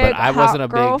Savage, but I wasn't a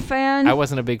girl big fan. I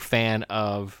wasn't a big fan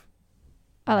of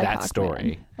I like that Hawkman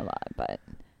story a lot, but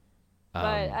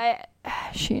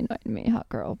she annoyed me, hot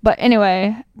girl. But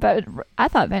anyway, I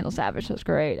thought Vandal Savage was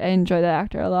great. I enjoyed that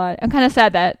actor a lot. I'm kind of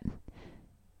sad that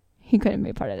he couldn't be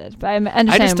a part of this, but I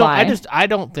understand why. I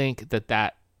don't think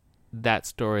that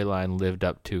storyline lived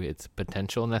up to its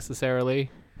potential necessarily.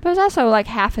 But it was also like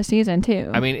half a season too.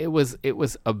 I mean, it was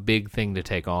a big thing to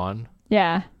take on.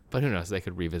 Yeah. But who knows? They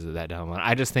could revisit that down the line.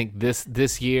 I just think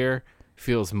this year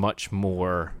feels much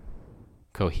more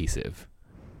cohesive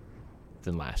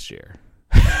than last year.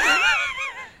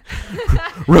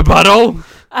 Rebuttal?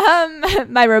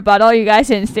 My rebuttal, you guys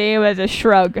didn't see, was a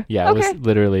shrug. Yeah, okay. It was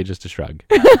literally just a shrug.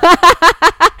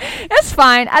 It's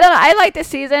fine. I don't know. I like this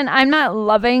season. I'm not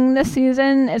loving this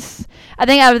season. I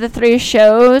think out of the 3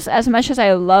 shows, as much as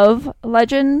I love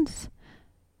Legends,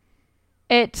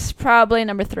 it's probably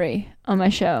number 3 on my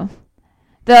show.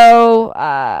 Though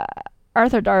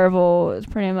Arthur Darvill is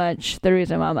pretty much the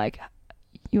reason why I'm like,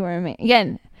 you are amazing.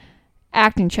 Again,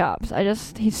 acting chops.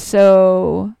 He's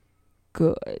so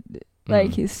good.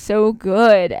 Like, he's so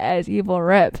good as Evil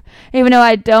Rip. Even though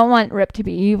I don't want Rip to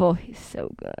be evil, he's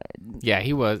so good. Yeah,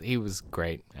 he was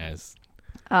great as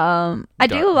Dark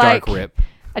Rip.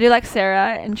 I do like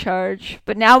Sarah in charge.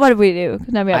 But now what do we do? 'Cause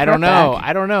now we have I don't Rip know. back.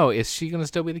 I don't know. Is she going to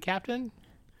still be the captain?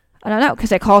 I don't know, because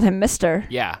they called him Mr.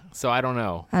 Yeah, so I don't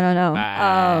know. I don't know.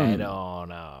 I don't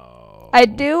know. I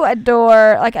do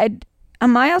adore,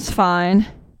 Amaya's fine.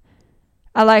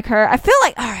 I like her. I feel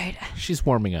like, all right. She's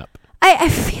warming up. I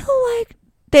feel like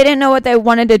they didn't know what they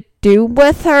wanted to do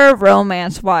with her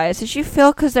romance-wise. Did you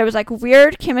feel, because there was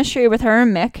weird chemistry with her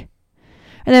and Mick,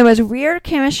 and there was weird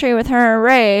chemistry with her and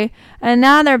Ray, and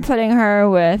now they're putting her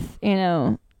with, Nate.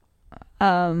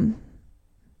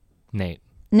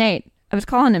 I was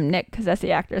calling him Nick because that's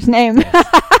the actor's name. Yes.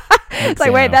 It's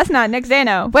like, wait, that's not Nick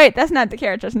Zano. Wait, that's not the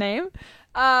character's name.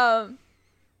 I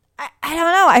don't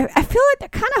know. I feel like they're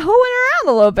kind of hoeing around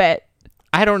a little bit.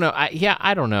 I don't know.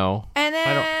 I don't know. And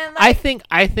then I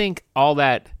think all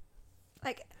that.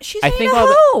 She's I think a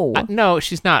all hoe. no,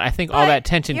 she's not. I think all that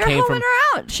tension came from. You're hoeing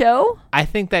her out, show. I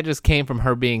think that just came from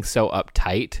her being so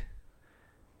uptight,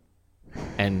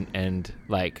 and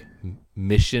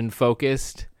mission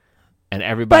focused, and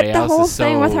everybody else is so. But the whole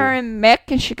thing with her and Mick,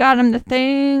 and she got him the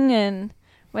thing, and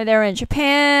when they were in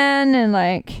Japan, and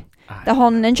the whole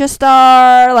ninja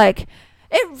star,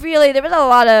 there was a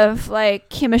lot of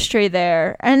chemistry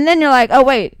there, and then you're like, oh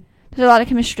wait, there's a lot of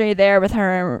chemistry there with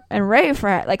her and Ray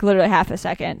for literally half a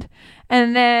second,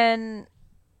 and then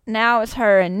now it's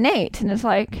her and Nate, and it's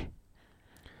like,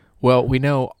 well, we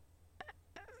know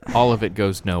all of it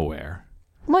goes nowhere.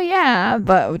 Well, yeah,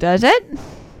 but does it?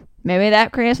 Maybe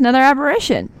that creates another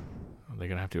aberration. They're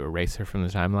gonna have to erase her from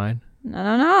the timeline. I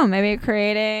don't know. Maybe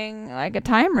creating a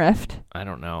time rift. I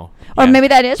don't know. Or maybe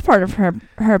that is part of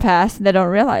her past. They don't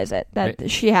realize it. That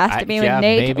she has to be with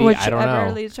Nate, maybe,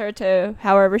 whichever leads her to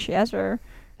however she has her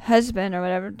husband or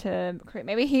whatever to create.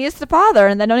 Maybe he is the father,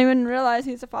 and they don't even realize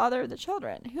he's the father of the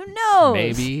children. Who knows?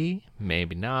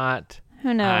 Maybe not.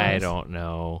 Who knows? I don't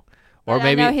know. Or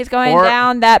maybe I know he's going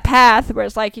down that path where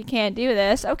it's like, you can't do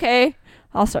this. Okay,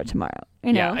 I'll start tomorrow.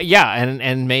 Yeah,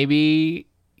 and maybe.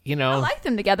 I like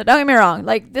them together. Don't get me wrong.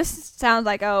 This sounds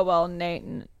like, oh, well, Nate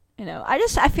and,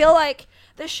 I feel like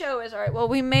this show is, all right, well,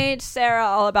 we made Sarah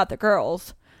all about the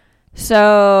girls.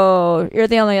 So you're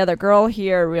the only other girl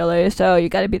here, really. So you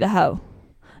got to be the hoe.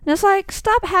 And it's like,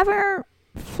 stop having her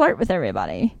flirt with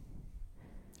everybody.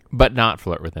 But not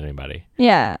flirt with anybody.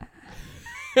 Yeah.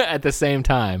 At the same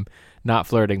time, not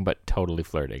flirting, but totally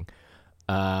flirting.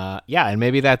 And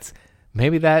maybe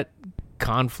that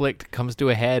conflict comes to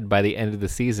a head by the end of the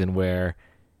season where,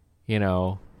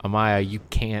 Amaya, you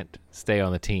can't stay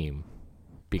on the team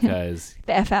because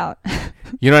the F out.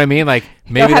 You know what I mean? Like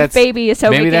maybe that's baby, so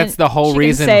maybe that's the whole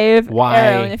reason save why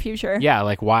Arrow in the future. Yeah,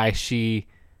 like why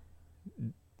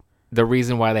the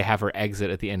reason why they have her exit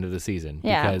at the end of the season.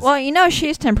 Yeah. Because Well,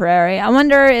 she's temporary. I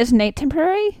wonder, is Nate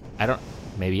temporary?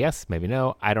 Maybe yes, maybe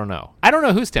no. I don't know. I don't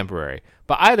know who's temporary.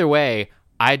 But either way,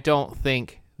 I don't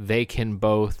think they can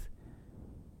both,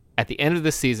 at the end of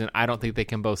the season, I don't think they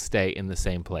can both stay in the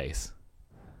same place.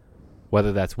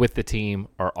 Whether that's with the team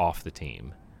or off the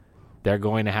team. They're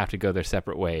going to have to go their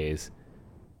separate ways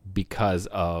because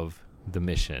of the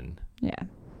mission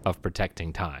of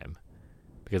protecting time.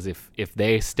 Because if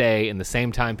they stay in the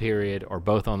same time period or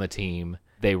both on the team,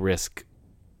 they risk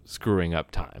screwing up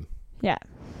time. Yeah.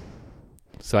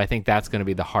 So I think that's going to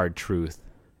be the hard truth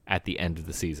at the end of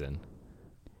the season.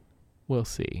 We'll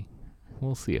see.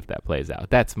 We'll see if that plays out.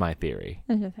 That's my theory.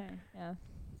 Yeah.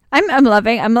 I'm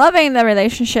loving the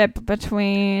relationship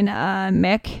between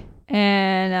Mick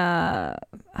and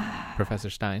Professor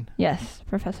Stein. Yes,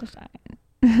 Professor Stein.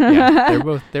 Yeah,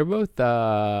 they're both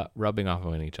rubbing off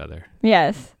on each other.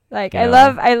 Yes. Like I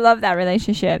love that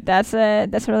relationship. That's a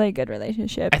really good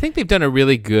relationship. I think they've done a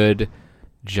really good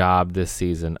job this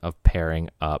season of pairing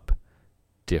up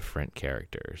different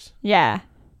characters. Yeah.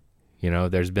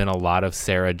 There's been a lot of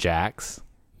Sarah Jacks,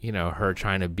 her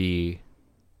trying to be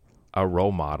a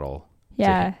role model.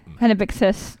 Yeah. Kind of big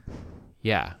sis.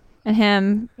 Yeah. And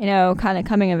him, kind of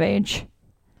coming of age.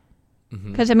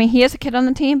 Because, he is a kid on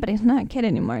the team, but he's not a kid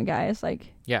anymore, guys.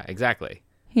 Like. Yeah, exactly.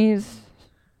 He's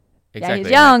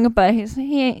young, but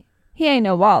he ain't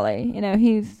no Wally.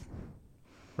 He's.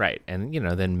 Right. And,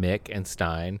 then Mick and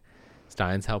Stein.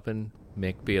 Stein's helping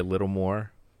Mick be a little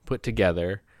more put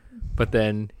together. But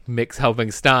then Mick's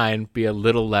helping Stein be a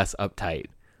little less uptight.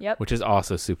 Yep. Which is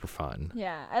also super fun.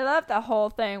 Yeah. I love the whole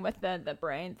thing with the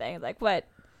brain thing. Like, what?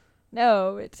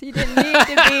 No, you didn't need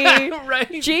to be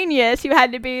right. Genius. You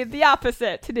had to be the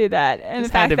opposite to do that. And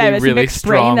Just the fact had to that it was really Mick's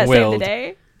brain that saved the strong-willed.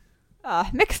 day.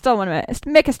 Mick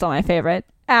is still my favorite.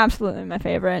 Absolutely my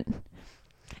favorite.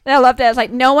 And I love that. It's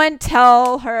like, no one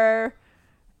tell her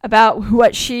about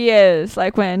what she is.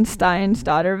 Like when Stein's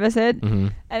daughter visit. Mm-hmm.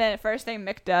 And then the first thing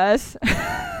Mick does.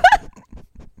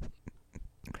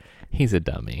 He's a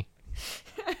dummy.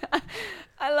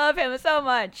 I love him so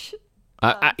much.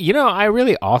 I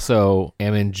really also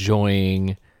am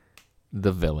enjoying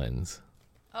the villains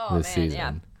this season.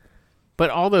 Yeah.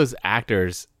 But all those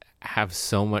actors have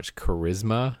so much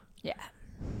charisma. Yeah.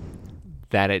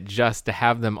 That it just to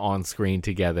have them on screen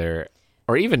together,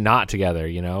 or even not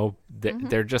together,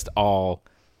 they're just all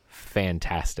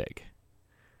fantastic.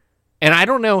 And I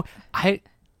don't know, can't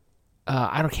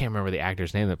remember the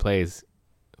actor's name that plays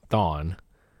Thawne.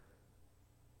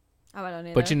 Oh, I don't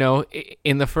either. But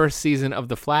in the first season of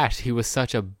The Flash, he was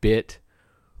such a bit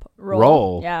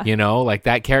role. Yeah. Like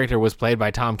that character was played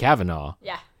by Tom Cavanaugh.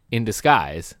 Yeah. In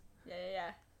disguise.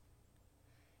 Yeah.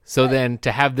 So then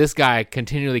to have this guy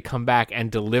continually come back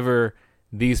and deliver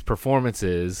these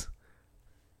performances,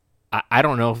 I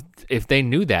don't know if they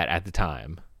knew that at the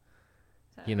time.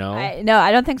 No,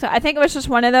 I don't think so. I think it was just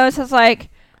one of those. It's like,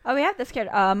 oh, we have this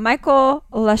character, Michael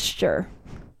Lester.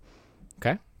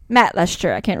 Okay. Matt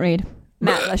Lester. I can't read.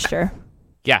 Matt Lester.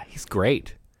 Yeah, he's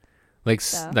great. Like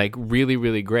really,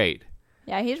 really great.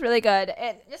 Yeah, he's really good.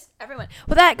 And just everyone.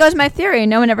 Well, that goes my theory.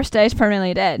 No one ever stays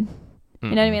permanently dead. You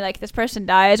know what I mean? Like, this person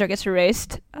dies or gets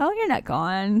erased. Oh, you're not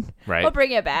gone. Right. We'll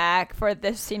bring you back for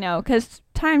this, because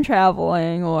time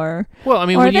traveling or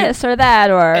this or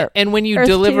that or and when you Earth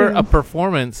deliver 2. a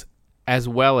performance as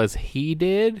well as he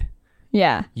did,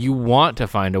 yeah, you want to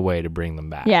find a way to bring them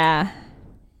back. Yeah.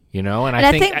 And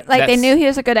I think they knew he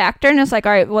was a good actor, and it's like,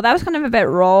 all right, well, that was kind of a bit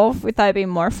role. We thought it'd be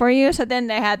more for you. So then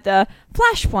they had the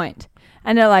Flashpoint.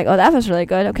 And they're like, oh, that was really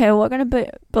good. Okay, well, we're going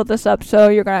to build this up so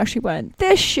you're going to actually win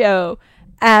this show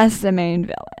as the main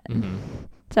villain. Mm-hmm.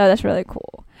 So that's really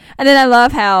cool. And then I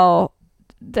love how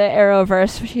the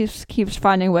Arrowverse keeps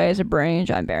finding ways to bring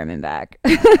John Barrowman back.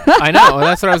 I know.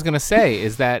 That's what I was going to say,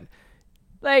 is that...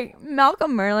 Like,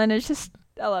 Malcolm Merlin is just...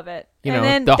 I love it. And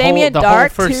then the Damien whole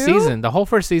Dark, first too? season, the whole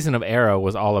first season of Arrow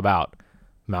was all about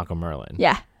Malcolm Merlin.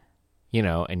 Yeah.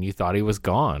 And you thought he was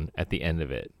gone at the end of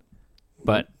it.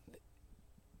 But...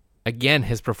 Again,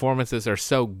 his performances are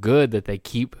so good that they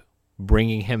keep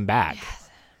bringing him back,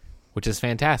 which is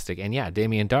fantastic. And yeah,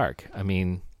 Damien Dark. I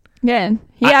mean... Yeah,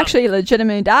 he actually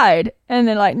legitimately died. And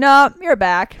they're like, no, you're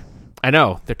back. I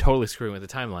know. They're totally screwing with the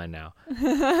timeline now.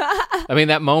 I mean,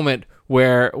 that moment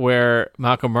where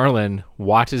Malcolm Merlin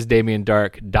watches Damien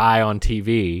Dark die on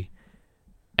TV,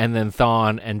 and then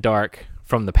Thawne and Dark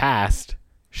from the past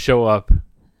show up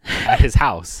at his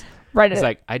house. Right. It's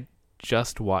like, I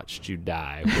just watched you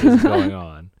die. What is going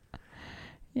on?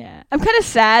 Yeah. I'm kind of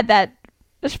sad that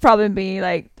this should probably be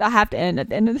like, I have to end at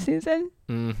the end of the season.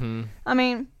 Mm-hmm. I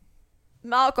mean,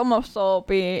 Malcolm will still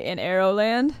be in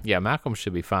Arrowland. Yeah, Malcolm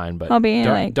should be fine, but I'll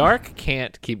be Dark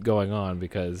can't keep going on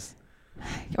because...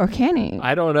 Or can he?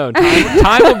 I don't know.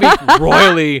 Time will be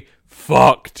royally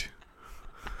fucked.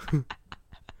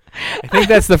 I think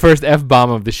that's the first F-bomb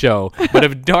of the show. But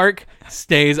if Dark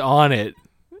stays on it,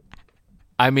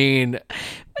 I mean,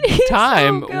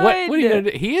 Time, so what are you going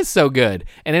to do? He is so good.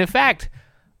 And in fact,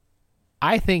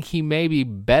 I think he may be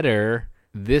better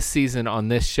this season on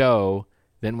this show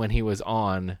than when he was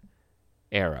on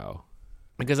Arrow.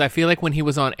 Because I feel like when he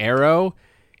was on Arrow,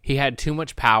 he had too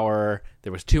much power,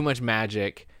 there was too much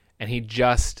magic, and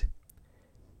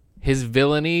his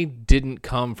villainy didn't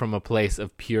come from a place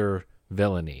of pure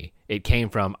villainy. It came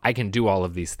from, I can do all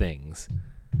of these things.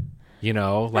 You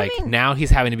know, like now he's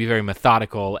having to be very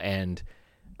methodical, and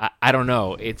I don't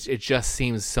know, it just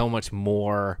seems so much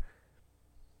more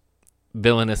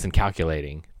villainous and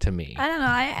calculating to me. I don't know.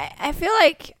 I feel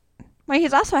like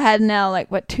he's also had now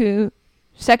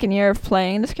second year of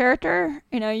playing this character.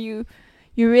 You know, you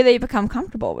really become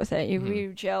comfortable with it.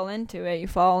 You gel into it. You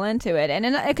fall into it, and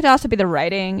it could also be the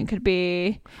writing. It could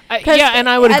be and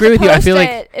I would agree with you. I feel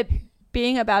like it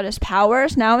being about his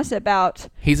powers, now it's about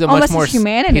he's almost his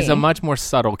humanity. He's a much more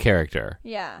subtle character.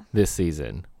 Yeah. This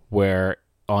season, where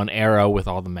on Arrow with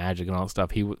all the magic and all that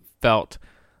stuff, he felt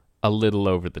a little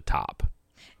over the top.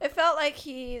 It felt like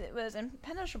he was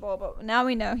impenetrable, but now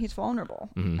we know he's vulnerable,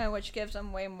 which gives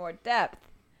him way more depth.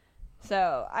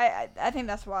 So I think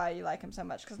that's why you like him so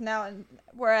much, because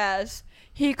whereas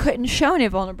he couldn't show any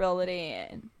vulnerability,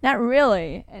 not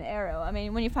really in Arrow. I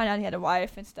mean, when you find out he had a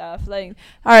wife and stuff, like,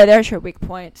 all right, there's your weak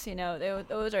points. You know,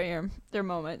 those are their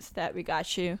moments that we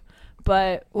got you.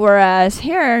 But whereas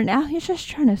here, now he's just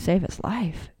trying to save his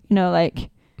life. You know, like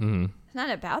it's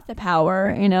not about the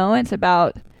power. You know, it's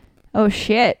about, oh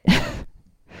shit. And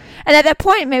at that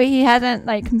point, maybe he hasn't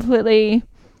completely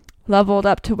leveled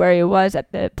up to where he was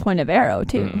at the point of Arrow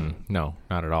too. No,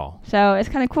 not at all. So it's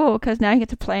kind of cool because now you get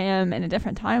to play him in a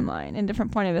different timeline, in a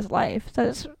different point of his life.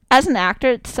 So as an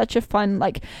actor, it's such a fun,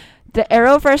 the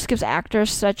Arrowverse gives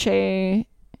actors such a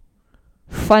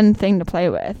fun thing to play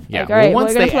with. Yeah, all right,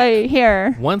 we're going to play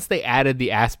here. Once they added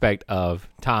the aspect of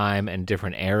time and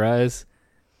different eras,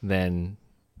 then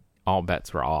all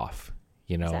bets were off.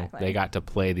 You know, Exactly. They got to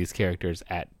play these characters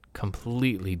at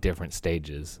completely different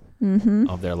stages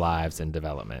of their lives and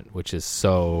development, which is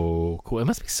so cool. It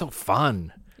must be so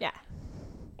fun. Yeah.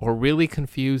 Or really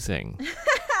confusing.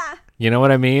 You know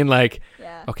what I mean?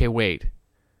 Yeah. Okay, wait.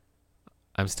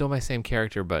 I'm still my same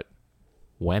character, but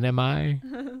when am I?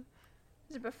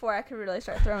 This is before I could really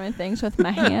start throwing things with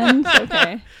my hands.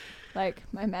 Okay.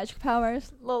 My magic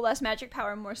powers, a little less magic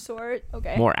power, more sword.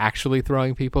 Okay. More actually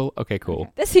throwing people? Okay,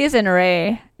 cool. This season,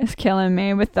 Ray is killing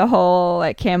me with the whole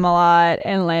Camelot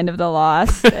and Land of the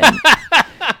Lost.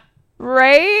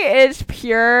 Ray is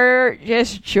pure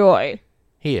just joy.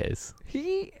 He is.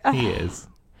 He is.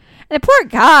 And the poor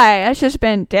guy has just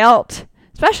been dealt,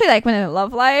 especially when in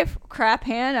love life, crap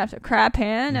hand after crap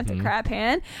hand after crap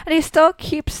hand, and he still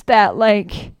keeps that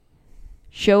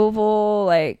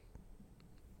jovial,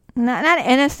 not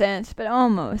innocence, but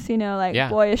almost,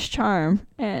 boyish charm.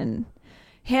 And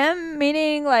him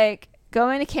meaning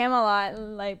going to Camelot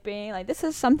and being this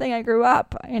is something I grew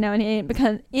up, and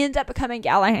he ends up becoming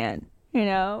Galahad,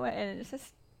 and it's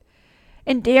just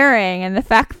endearing. And the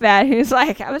fact that he's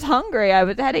I was hungry, I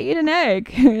had to eat an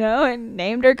egg, and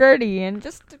named her Gertie, and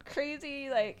just crazy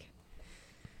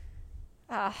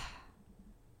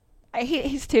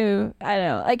he's too, I don't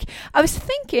know, I was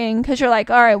thinking, because you're all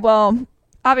right, well,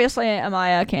 obviously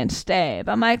Amaya can't stay,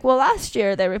 but I'm well, last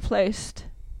year they replaced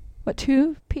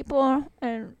 2 people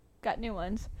and got new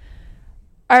ones.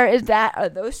 Are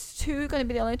those 2 going to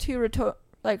be the only 2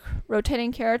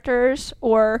 rotating characters,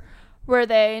 or were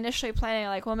they initially planning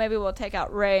well, maybe we'll take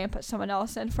out Ray and put someone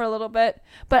else in for a little bit?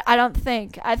 But I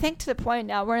think to the point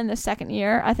now, we're in the second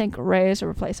year, I think Ray is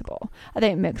replaceable. I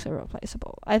think Mick's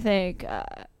replaceable. I think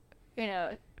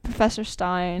Professor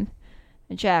Stein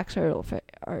and Jax are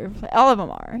all of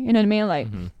them are. You know what I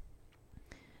mean?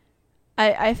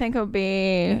 I think it would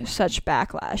be such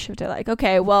backlash if they're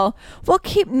okay, well, we'll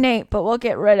keep Nate, but we'll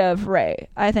get rid of Ray.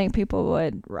 I think people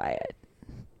would riot.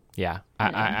 Yeah,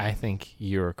 I think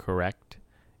you're correct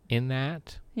in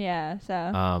that. Yeah, so.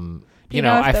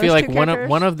 I feel like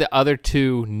one of the other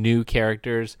 2 new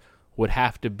characters would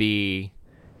have to be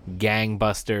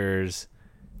gangbusters,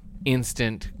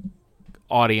 instant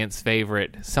audience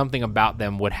favorite. Something about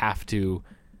them would have to,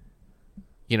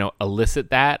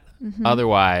 elicit that. Mm-hmm.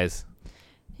 Otherwise,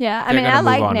 yeah, I mean, I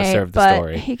like Nate, but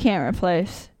story. He can't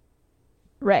replace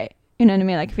Ray. You know what I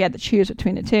mean? Like, if you had to choose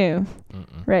between the two,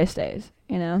 Ray stays,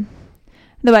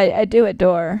 Though I do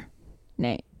adore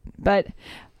Nate. But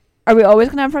are we always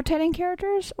going to have rotating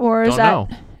characters? Or is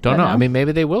Don't know. I mean,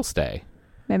 maybe they will stay.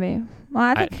 Maybe. Well,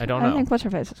 I don't know. I think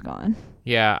What's-Her-Face is gone.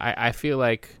 Yeah, I feel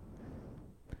like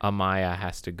Amaya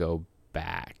has to go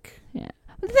back. Yeah.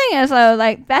 The thing is, though,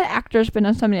 like, that actor's been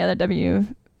on so many other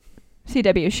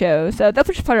CW shows, so they'll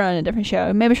just put her on a different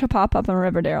show. Maybe she'll pop up on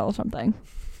Riverdale or something.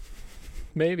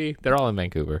 Maybe. They're all in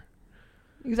Vancouver.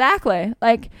 Exactly.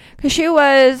 Like, because she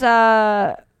was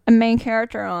a main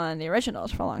character on the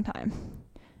originals for a long time.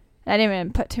 I didn't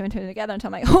even put two and two together until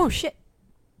I'm like, oh, shit.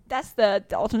 That's the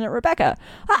alternate Rebecca.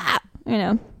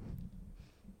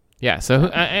 Yeah, so,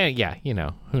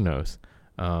 who knows?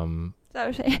 So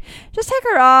just take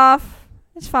her off.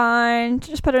 It's fine.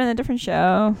 Just put her in a different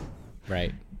show.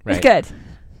 Right. It's good.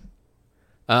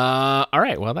 All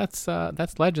right. Well, that's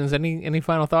Legends. Any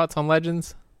final thoughts on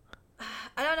Legends?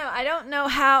 I don't know. I don't know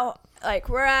how. Like,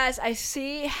 whereas I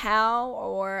see how,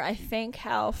 or I think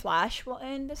how Flash will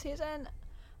end the season,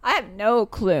 I have no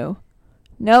clue.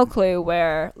 No clue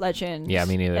where Legends. Yeah,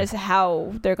 me neither. Is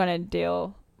how they're gonna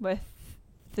deal with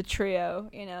the trio.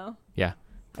 Yeah,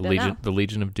 the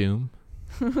Legion of Doom,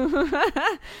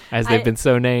 as they've been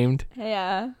so named.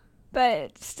 Yeah.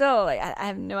 But still, like, I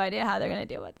have no idea how they're going to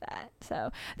deal with that. So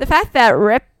the fact that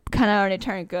Rip kind of already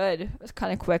turned good was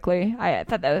kind of quickly. I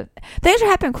thought that things are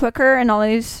happening quicker in all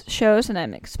these shows than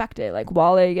I'm expected. Like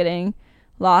Wally getting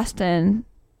lost in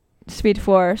Speed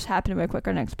Force happened way quicker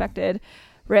than expected.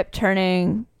 Rip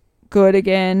turning good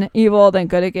again, evil, then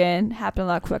good again, happened a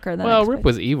lot quicker than expected. Rip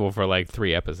was evil for like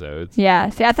 3 episodes. Yeah.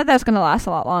 See, I thought that was going to last a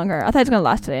lot longer. I thought it was going to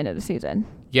last to the end of the season.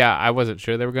 Yeah, I wasn't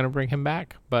sure they were going to bring him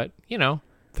back, but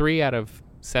 3 out of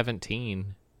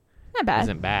 17 not bad.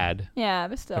 Isn't bad. Yeah,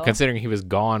 but still. Considering he was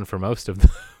gone for most of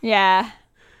them. Yeah.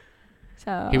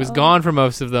 So he was gone for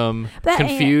most of them.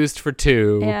 Confused for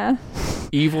 2. Yeah.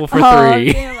 Evil for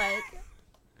 3. Being like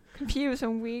confused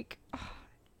and weak.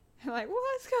 I'm like,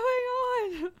 what's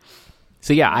going on?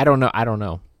 So yeah, I don't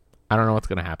know what's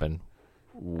gonna happen.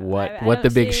 What the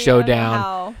big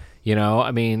showdown?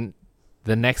 I mean,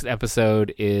 the next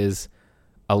episode is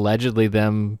allegedly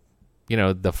them.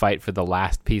 The fight for the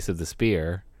last piece of the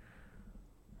spear.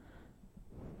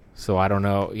 So I don't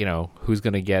know, who's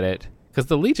going to get it. Because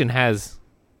the Legion has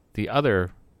the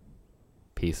other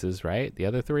pieces, right? The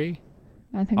other 3?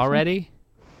 I think already?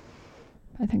 So.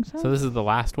 I think so. So this is the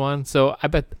last one. So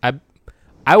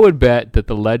I would bet that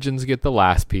the Legends get the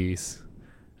last piece.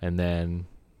 And then,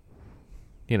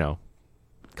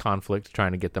 conflict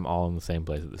trying to get them all in the same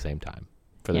place at the same time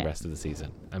for the rest of the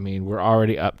season. I mean, we're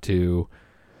already up to...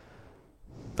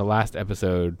 The last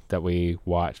episode that we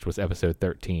watched was episode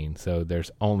 13, so there's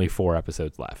only 4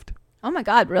 episodes left. Oh my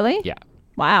god, really? Yeah.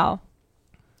 Wow.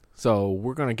 So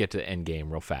we're going to get to the end game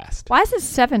real fast. Why is it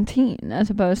 17 as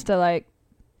opposed to like...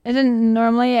 Isn't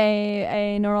normally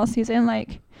a normal season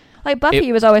like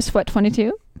Buffy was always,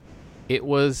 22?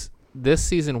 This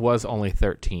season was only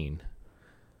 13.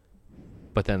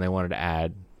 But then they wanted to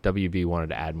add... WB wanted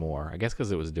to add more. I guess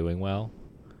because it was doing well.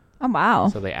 Oh, wow.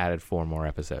 So they added 4 more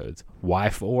episodes. Why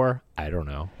 4? I don't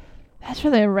know. That's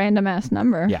really a random-ass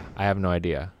number. Yeah, I have no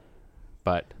idea.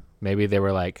 But maybe they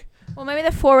were like... Well, maybe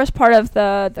the 4 was part of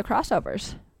the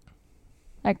crossovers.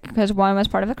 Like, because 1 was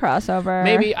part of the crossover.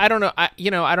 Maybe. I don't know. I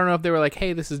don't know if they were like,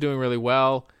 hey, this is doing really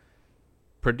well.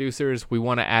 Producers, we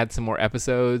want to add some more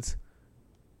episodes.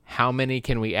 How many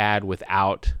can we add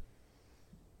without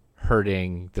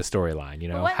hurting the storyline?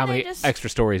 How many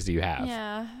extra stories do you have?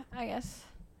 Yeah, I guess...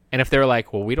 And if they're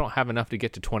like, well, we don't have enough to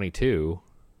get to 22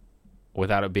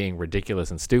 without it being ridiculous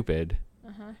and stupid,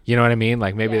 you know what I mean?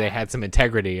 Like maybe they had some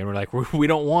integrity and we're like, we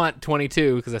don't want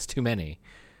 22 because that's too many.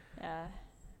 Yeah,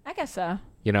 I guess so.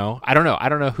 I don't know. I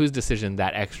don't know whose decision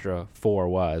that extra 4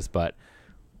 was, but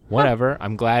whatever.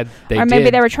 I'm glad they did. Or maybe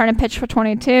they were trying to pitch for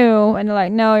 22 and they're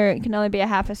like, no, it can only be a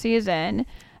half a season.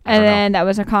 And then that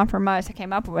was a compromise they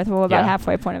came up with. Well, about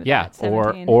halfway point of that.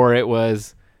 17. Or it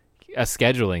was... a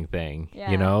scheduling thing,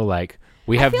 like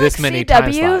we have this like many CW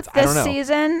time slots. I don't this know.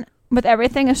 season with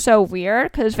everything is so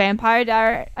weird because not Vampire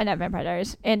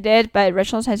Diaries ended, but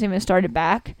Rituals hasn't even started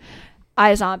back.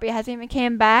 iZombie hasn't even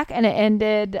came back, and it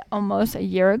ended almost a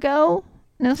year ago.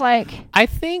 And it's like, I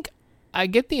think I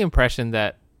get the impression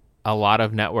that a lot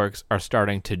of networks are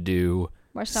starting to do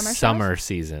more summer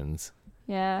seasons.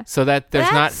 Yeah. So that there's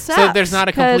that there's not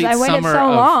a complete I waited summer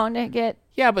so of long to get.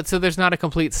 Yeah, but so there's not a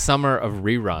complete summer of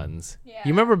reruns. Yeah.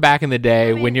 You remember back in the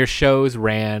day when your shows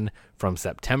ran from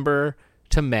September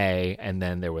to May, and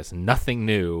then there was nothing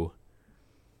new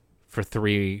for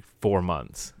 3-4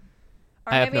 months.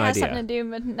 Or I have maybe no it has idea. something to do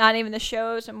with not even the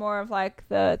shows, and more of like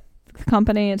the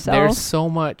company itself. There's so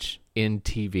much in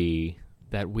TV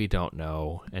that we don't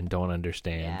know and don't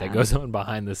understand that goes on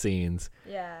behind the scenes.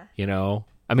 Yeah. You know?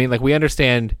 I mean, like, we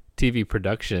understand TV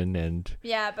production and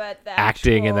but the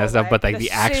acting and that stuff, but like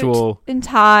the actual suit and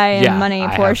tie and money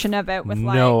I portion have of it with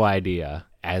no idea.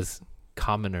 As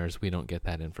commoners, we don't get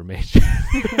that information.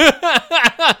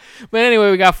 But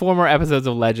anyway, we got 4 more episodes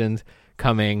of Legends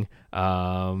coming.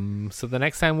 So the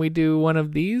next time we do one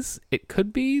of these, it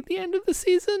could be the end of the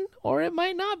season, or it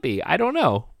might not be. I don't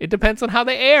know. It depends on how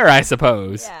they air, I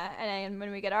suppose. Yeah, and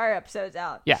when we get our episodes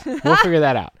out. Yeah, we'll figure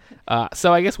that out.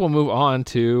 So I guess we'll move on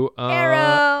to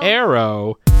Arrow.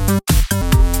 Arrow.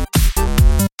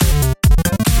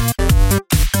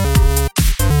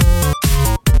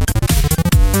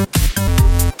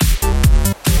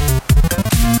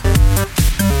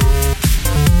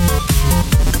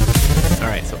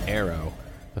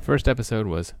 The first episode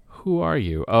was Who Are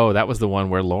You? Oh, that was the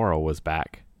one where Laurel was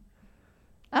back.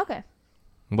 Okay.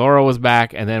 Laurel was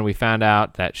back, and then we found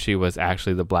out that she was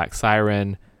actually the Black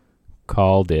Siren.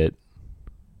 Called it.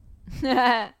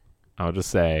 I'll just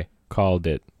say, called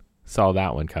it. Saw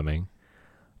that one coming.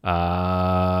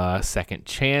 Second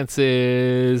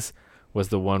Chances was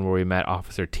the one where we met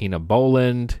Officer Tina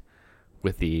Boland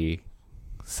with the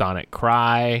sonic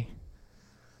cry,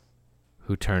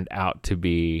 who turned out to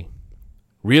be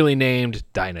really named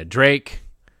Dinah Drake.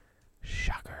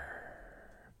 Shocker.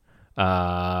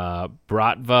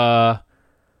 Bratva.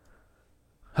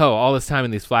 Oh, all this time in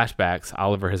these flashbacks,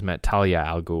 Oliver has met Talia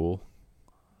al Ghul. I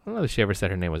don't know if she ever said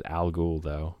her name was Al Ghul,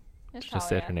 though. She just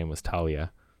said her name was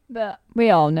Talia. But we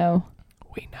all know.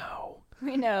 We know.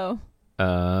 We know.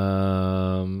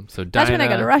 So Dinah, that's when they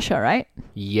go to Russia, right?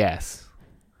 Yes.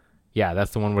 Yeah,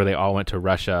 that's the one where they all went to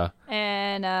Russia.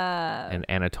 And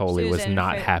Anatoly was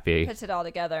not happy. Puts it all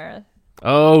together.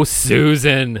 Oh,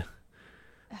 Susan.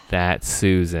 That's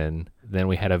Susan. Then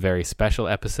we had a very special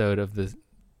episode of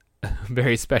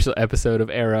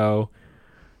Arrow,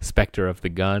 Spectre of the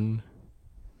Gun.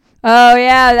 Oh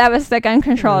yeah, that was the gun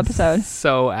control episode.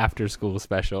 So after school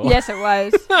special. Yes, it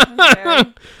was. With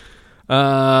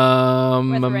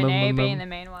Renee being the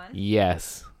main one.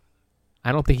 Yes.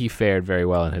 I don't think he fared very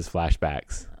well in his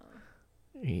flashbacks.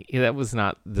 That was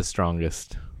not the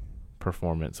strongest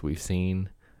performance we've seen.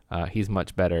 He's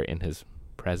much better in his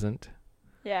present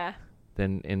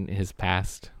than in his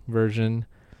past version.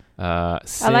 I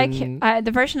like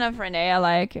the version of Renee. I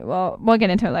like. Well, we'll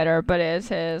get into it later, but is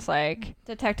his like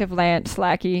Detective Lance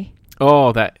Lackey.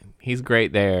 Oh, he's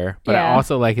great there. But I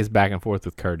also like his back and forth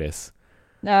with Curtis.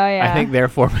 Oh yeah. I think they're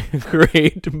forming a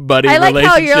great buddy relationship. I like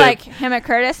how you're like him and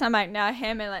Curtis. I'm like, no,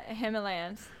 him and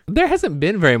Lance. There hasn't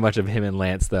been very much of him and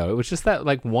Lance though. It was just that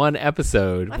like one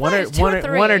episode,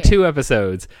 one or two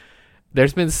episodes.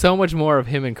 There's been so much more of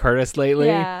him and Curtis lately,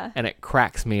 and it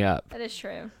cracks me up. That is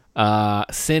true.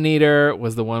 Sin Eater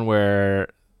was the one where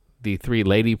the 3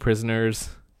 lady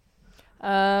prisoners.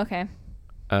 Okay.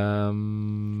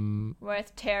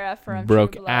 With Tara from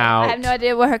broke True Blood. out. I have no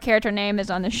idea what her character name is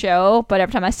on the show, but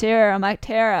every time I see her, I'm like,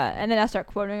 Tara. And then I start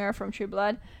quoting her from True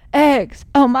Blood. Eggs.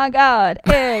 Oh my God.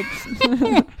 Eggs.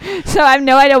 So I have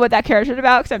no idea what that character is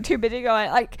about because I'm too busy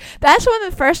going, like, that's one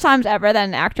of the first times ever that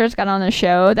an actor's got on the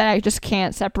show that I just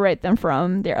can't separate them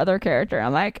from their other character.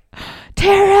 I'm like,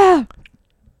 Tara.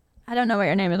 I don't know what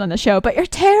your name is on the show, but you're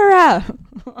Tara.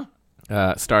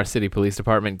 Star City Police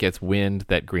Department gets wind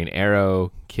that Green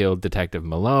Arrow killed Detective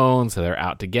Malone, so they're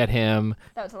out to get him.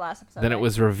 That was the last episode. Then it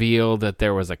was revealed that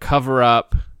there was a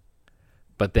cover-up,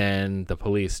 but then the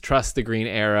police trust the Green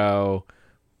Arrow,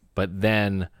 but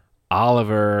then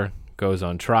Oliver goes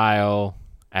on trial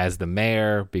as the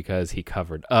mayor because he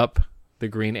covered up the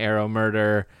Green Arrow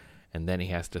murder, and then he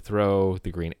has to throw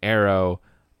the Green Arrow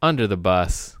under the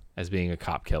bus as being a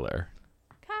cop killer.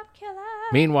 Cop killer.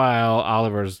 Meanwhile,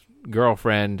 Oliver's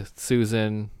girlfriend,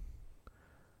 Susan,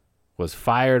 was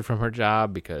fired from her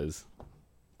job because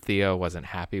Theo wasn't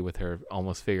happy with her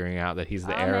almost figuring out that he's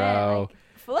the Arrow. Man, like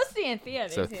Felicity and Theo.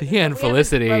 So Theo and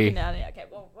Felicity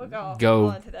we'll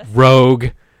go rogue.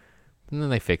 And then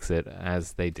they fix it,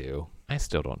 as they do. I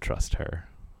still don't trust her.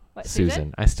 What,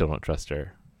 Susan? I still don't trust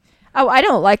her. Oh, I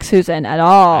don't like Susan at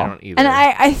all. I don't either. And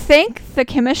I think the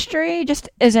chemistry just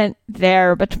isn't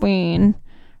there between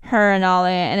her and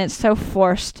Ollie, and it's so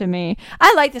forced to me.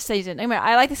 I like the season. I mean,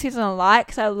 I like the season a lot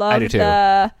because I love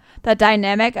the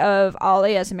dynamic of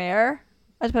Ollie as Mayor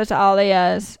as opposed to Ollie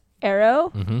as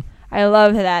Arrow. Mm-hmm. I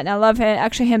love that, and I love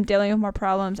him dealing with more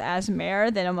problems as Mayor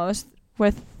than almost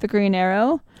with the Green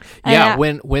Arrow. Yeah,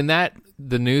 when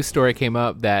the news story came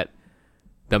up that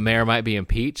the mayor might be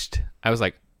impeached, I was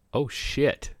like, oh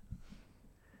shit.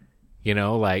 You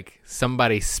know, like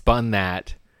somebody spun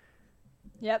that.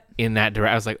 Yep. In that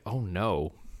direction, I was like, oh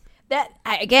no.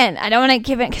 I don't want to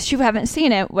give it because you haven't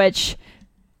seen it, which,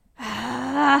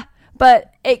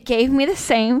 but it gave me the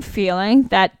same feeling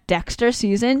that Dexter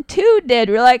season 2 did.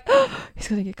 We're like, oh, he's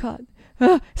gonna get caught.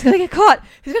 Oh, he's gonna get caught.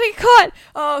 He's gonna get caught.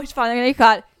 Oh, he's finally gonna get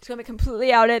caught. He's gonna be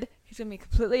completely outed. He's gonna be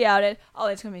completely outed.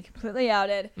 Ollie's gonna be completely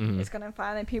outed. Mm-hmm. It's gonna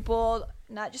finally people,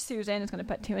 not just Susan. It's gonna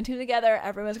put 2 and 2 together.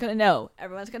 Everyone's gonna know.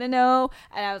 Everyone's gonna know.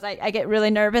 And I was like, I get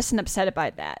really nervous and upset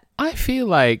about that. I feel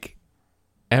like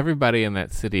everybody in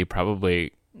that city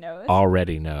probably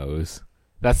already knows.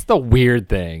 That's the weird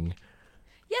thing.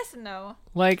 Yes and no.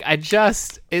 Like,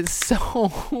 it's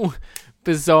so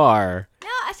bizarre. No,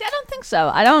 I don't think so.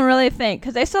 I don't really think,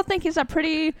 because they still think he's a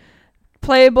pretty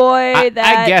playboy. I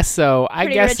guess so.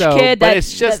 Kid but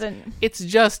it's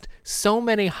just so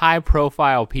many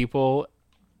high-profile people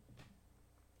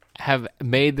have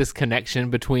made this connection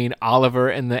between Oliver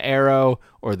and the Arrow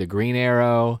or the Green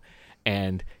Arrow,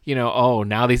 and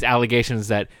now these allegations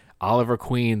that Oliver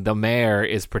Queen, the mayor,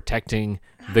 is protecting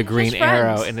the Green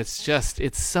Arrow, and it's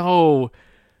so.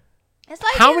 It's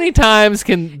like how many times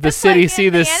can the city see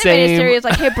the same series?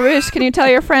 Like, hey Bruce, can you tell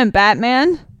your friend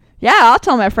Batman? Yeah, I'll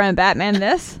tell my friend Batman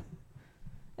this.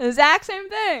 Exact same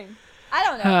thing. I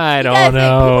don't know. I don't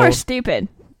know. People are stupid.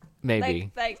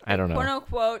 Maybe. Like I don't know. Quote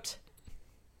unquote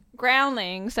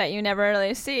groundlings that you never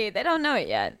really see. They don't know it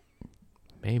yet.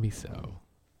 Maybe so.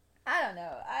 I don't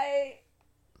know. I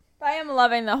am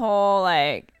loving the whole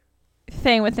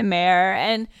thing with the mayor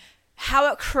and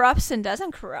how it corrupts and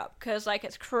doesn't corrupt, because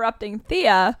it's corrupting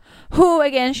Thea, who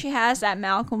again, she has that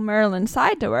Malcolm Merlin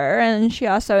side to her, and she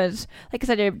also is, like I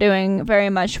said, doing very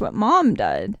much what Mom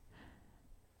does.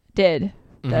 I'm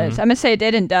gonna say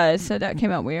did and does, so that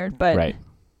came out weird, but right.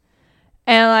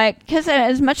 And because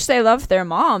as much as they love their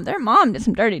mom did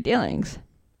some dirty dealings.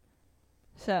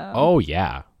 So. Oh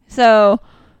yeah. So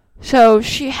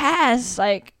she has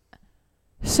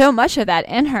so much of that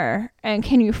in her, and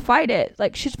can you fight it?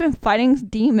 She's been fighting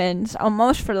demons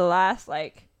almost for the last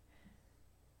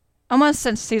almost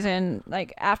since season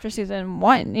after season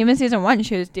 1. Even season 1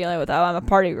 she was dealing with, I'm a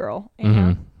party girl, you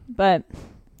know. But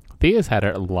Thea's had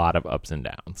a lot of ups and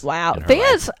downs. Wow.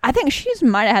 I think she's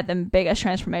might have had the biggest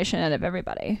transformation out of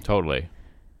everybody. Totally.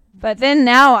 But then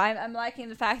now I'm liking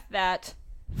the fact that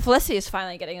Felicity is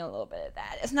finally getting a little bit of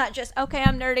that. It's not just, okay,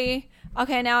 I'm nerdy.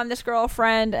 Okay, now I'm this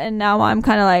girlfriend, and now I'm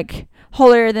kind of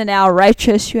holier than thou,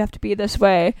 righteous. You have to be this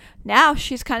way. Now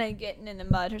she's kind of getting in the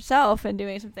mud herself and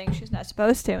doing some things she's not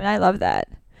supposed to, and I love that.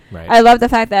 Right. I love the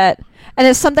fact that, and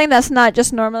it's something that's not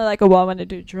just normally I'm going to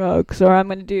do drugs, or I'm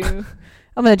going to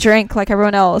drink like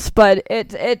everyone else, but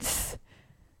it's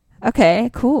okay,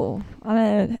 cool.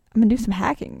 I'm gonna do some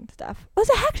hacking stuff. Well, as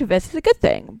a hacktivist, it's a good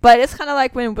thing, but it's kind of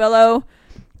like when Willow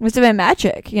was doing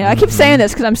magic. I keep saying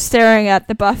this because I'm staring at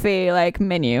the Buffy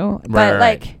menu, but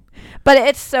right. But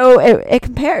it's so it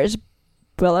compares.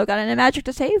 Willow got into magic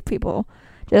to save people,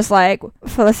 just like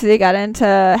Felicity got into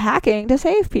hacking to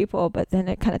save people. But then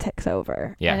it kind of takes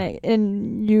over,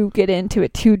 and you get into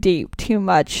it too deep, too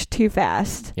much, too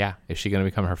fast. Yeah, is she gonna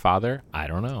become her father? I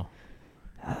don't know.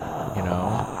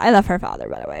 I love her father,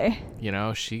 by the way.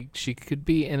 She could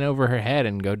be in over her head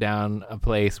and go down a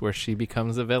place where she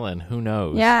becomes a villain. Who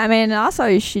knows? Yeah, I mean,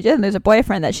 also she did lose a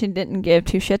boyfriend that she didn't give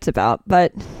 2 shits about,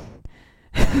 but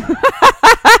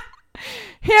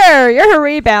here, you're her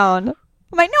rebound.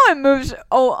 I'm like, no one moves.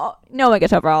 No one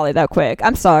gets over Ollie that quick.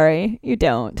 I'm sorry, you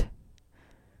don't.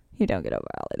 You don't get over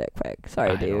Ollie that quick.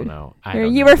 Sorry, dude. I don't know.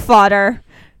 You were fodder.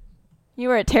 You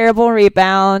were a terrible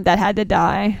rebound that had to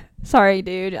die. Sorry,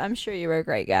 dude. I'm sure you were a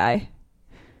great guy.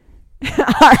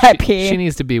 R.I.P. She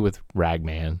needs to be with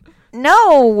Ragman.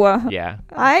 No. Yeah.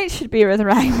 I should be with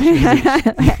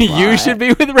Ragman. You should be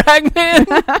with Ragman?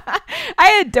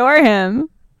 I adore him.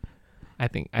 I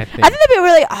think that'd be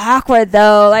really awkward,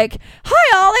 though.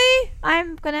 Hi, Ollie.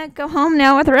 I'm going to go home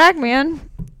now with Ragman.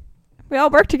 We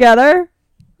all work together.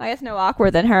 I guess no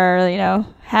awkward than her,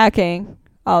 hacking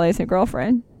Ollie's new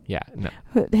girlfriend. Yeah, no.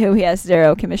 Who he has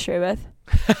zero chemistry with.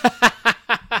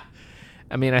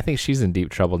 I mean, I think she's in deep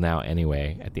trouble now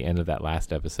anyway at the end of that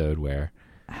last episode where...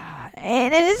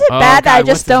 And is it bad that I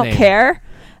just don't care?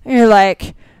 And you're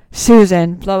like,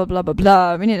 Susan, blah, blah, blah, blah,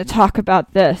 blah. We need to talk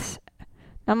about this.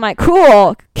 And I'm like,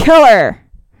 cool, kill her.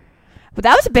 But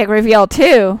that was a big reveal,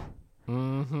 too.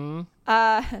 Mm-hmm.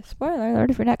 Spoiler alert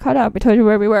if you're not caught up. We told you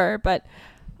where we were, but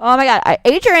oh my god,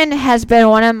 Adrian has been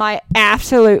one of my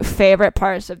absolute favorite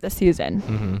parts of the season.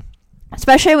 Mm-hmm.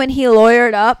 Especially when he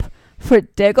lawyered up for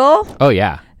Diggle. Oh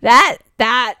yeah. That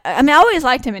I mean, I always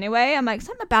liked him anyway. I'm like,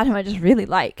 something about him I just really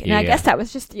like. And Yeah. I guess that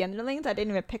was just the underlings I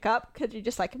didn't even pick up because you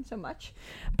just like him so much.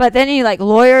 But then he like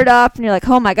lawyered up and you're like,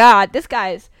 oh my god,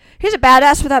 he's a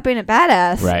badass without being a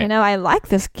badass. Right. You know, I like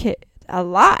this kid a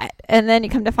lot. And then you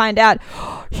come to find out,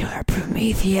 oh, you're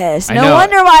Prometheus. No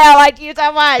wonder why I liked you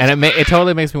so much. And it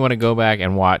totally makes me want to go back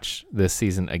and watch this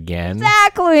season again.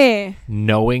 Exactly.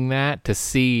 Knowing that to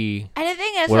see And the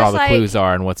thing is, where all the like, clues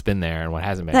are and what's been there and what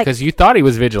hasn't been. Like- Because you thought he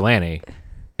was Vigilante.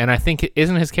 And I think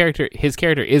isn't his character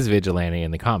is Vigilante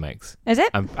in the comics. Is it?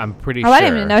 I'm pretty Oh, sure. I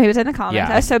didn't even know he was in the comics.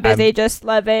 Yeah, I was so busy just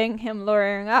loving him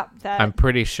luring up that I'm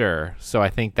pretty sure. So I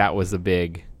think that was a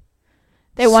big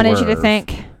they wanted you to swerve.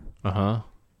 think. Uh-huh.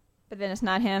 But then it's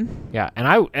not him. Yeah, and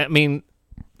I mean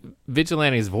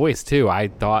Vigilante's voice too. I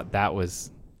thought that was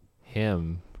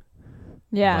him.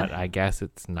 Yeah. But I guess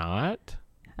it's not.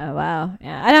 Oh wow.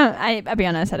 Yeah. I'll be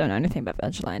honest, I don't know anything about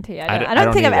Vigilante. I I don't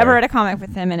don't think I've either. ever read a comic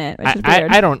with him in it, which is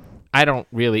weird. I don't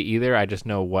really either. I just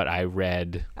know what I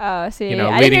read. Oh, see, You know,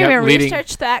 I didn't even leading-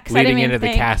 research that because I didn't leading even into the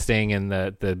think. casting and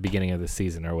the beginning of the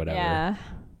season or whatever. Yeah.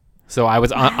 So I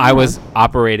was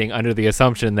operating under the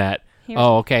assumption that He-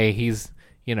 okay, he's,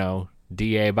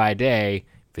 DA by day,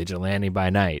 vigilante by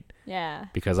night, Yeah.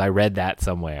 because I read that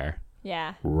somewhere.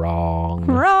 Yeah. Wrong.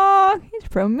 Wrong. He's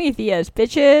Prometheus,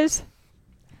 bitches.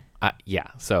 Yeah,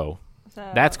 so So.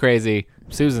 that's crazy.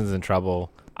 Susan's in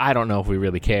trouble. I don't know if we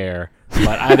really care,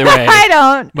 but either way, I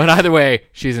don't. But either way,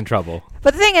 she's in trouble.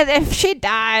 But the thing is, if she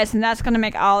dies, then that's gonna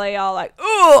make Ollie all like,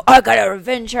 "Ooh, I gotta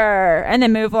revenge her," and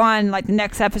then move on like the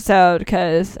next episode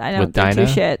because I don't With give two Dinah?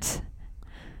 shits.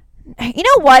 You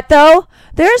know what though?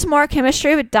 There's more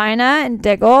chemistry with Dinah and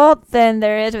Diggle than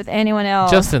there is with anyone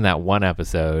else. Just in that one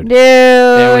episode. Dude,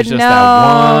 was just no,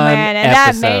 that one man, and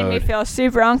that made me episode. feel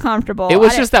super uncomfortable. It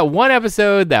was just that one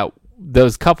episode,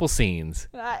 those couple scenes.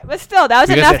 but still, that was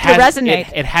Because enough to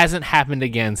resonate. It hasn't happened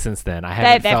again since then. I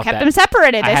haven't They've felt kept that. them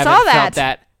separated. I They haven't saw felt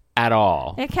that at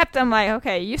all. They kept them like,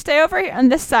 okay, you stay over here on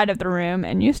this side of the room,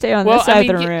 and you stay on Well, this side I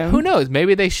mean, of the room. who knows?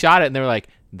 Maybe they shot it and they were like,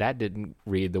 that didn't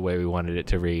read the way we wanted it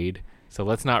to read. So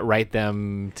let's not write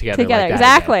them together like that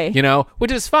exactly. again. Which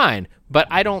is fine. But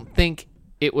I don't think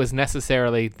it was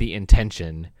necessarily the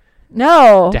intention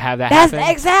No, to have that that's happen.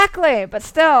 Exactly, but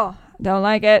still, don't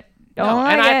like it. Don't No,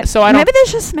 like and it. so I don't-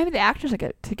 maybe the actors will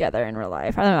get together in real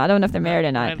life. I don't know. I don't know if they're married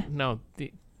or not. No,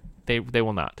 they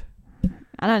will not.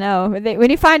 I don't know. When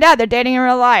you find out they're dating in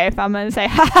real life, I'm gonna say,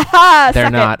 ha ha ha. They're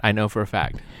suck it. not. I know for a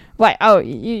fact. What? Oh,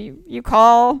 you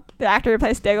call the actor who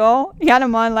plays Diggle? You got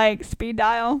him on like speed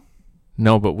dial.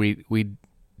 No, but we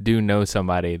do know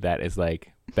somebody that is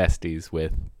like besties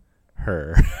with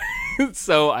her.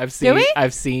 So I've seen. Do we?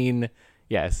 I've seen.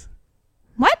 Yes.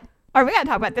 What? Or we gotta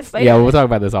talk about this later. Yeah, we'll talk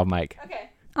about this off mic. Okay.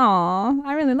 Aw,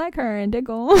 I really like her and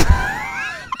Diggle.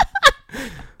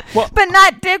 Well- but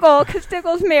not Diggle, because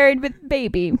Diggle's married with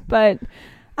baby. But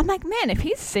I'm like, man, if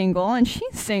he's single and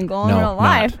she's single in No, real not.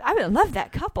 life, I would love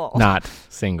that couple. Not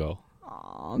single.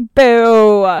 Aw,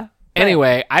 boo.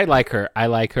 Anyway, I like her. I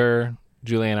like her,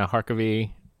 Juliana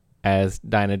Harkavy, as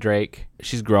Dinah Drake.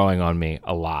 She's growing on me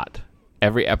a lot.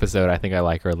 Every episode, I think I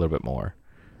like her a little bit more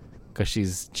because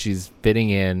she's fitting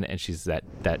in and she's that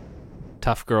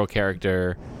tough girl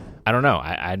character. I don't know.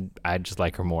 I just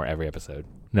like her more every episode.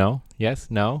 No? Yes?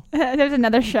 No? There's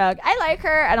another shrug. I like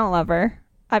her. I don't love her.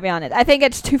 I'll be honest. I think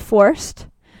it's too forced.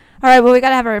 All right, well, we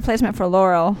gotta have a replacement for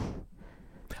Laurel.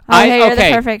 You're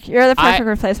the perfect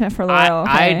replacement for Laurel.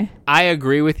 Okay. I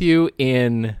agree with you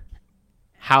in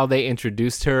how they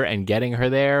introduced her, and getting her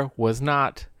there was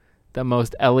not the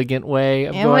most elegant way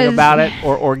of going about it,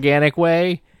 or organic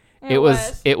way. It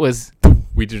was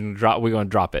we're going to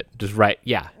drop it just right.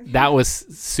 Yeah, that was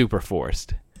super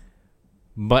forced.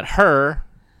 But her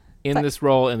in this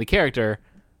role, in the character,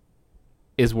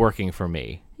 is working for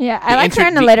me. Yeah, I like her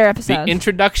in the later episodes. The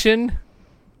introduction,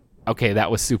 okay, that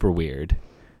was super weird.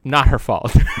 Not her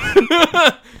fault.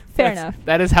 Fair enough.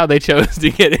 That is how they chose to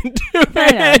get into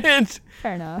it.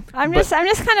 Fair enough. I'm just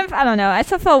kind of, I don't know. I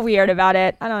still feel weird about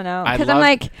it. I don't know. Because I'm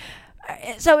like,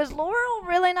 so is Laurel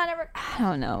really not ever, I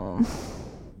don't know.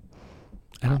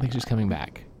 I don't think she's coming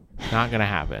back. Not going to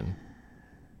happen.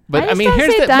 But I mean,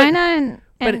 here's the Dinah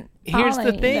but here's the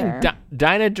Ollie thing. either.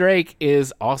 Dinah Drake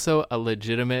is also a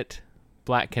legitimate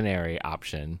Black Canary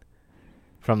option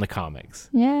from the comics.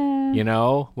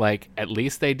 Yeah. Like at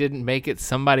least they didn't make it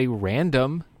somebody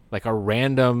random, like a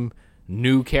random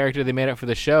new character they made up for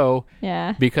the show.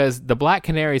 Yeah. Because the Black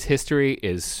Canary's history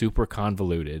is super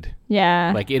convoluted.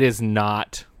 Yeah. Like, it is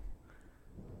not...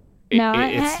 No,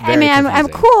 it's I very mean, I'm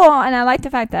confusing. cool, and I like the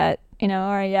fact that,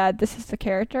 this is the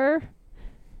character.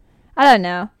 I don't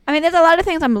know. I mean, there's a lot of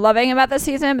things I'm loving about this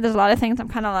season, but there's a lot of things I'm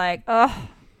kind of like, oh,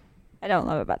 I don't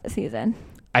love about the season.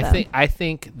 So. I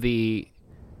think the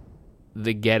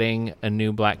getting a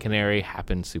new Black Canary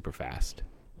happened super fast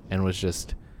and was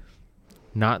just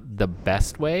not the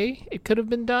best way it could have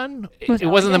been done. It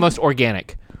wasn't the most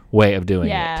organic way of doing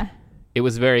it. It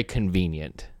was very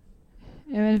convenient.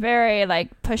 It was very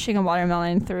like pushing a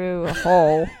watermelon through a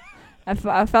hole. I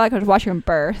felt like I was watching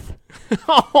birth.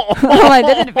 Like,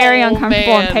 this is very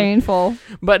uncomfortable and painful.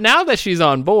 But now that she's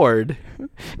on board,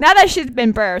 now that she's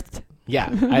been birthed,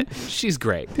 she's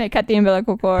great. They cut the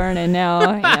umbilical cord, and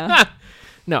now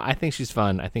No, I think she's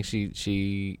fun. I think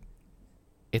she.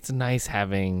 It's nice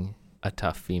having a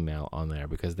tough female on there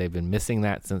because they've been missing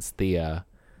that since Thea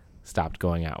stopped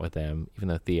going out with them, even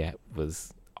though Thea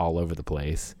was all over the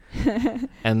place.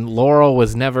 And Laurel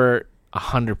was never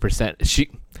 100%.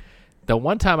 The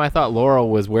one time I thought Laurel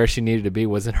was where she needed to be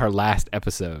was in her last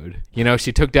episode.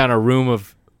 She took down a room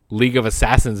of League of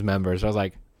Assassins members. I was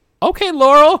like, okay,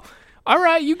 Laurel, all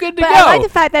right, you good to go. I like the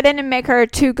fact that didn't make her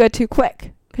too good too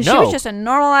quick. Because she was just a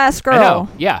normal-ass girl. I know.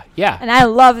 Yeah. And I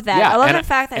love that. Yeah. I love the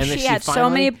fact that she had so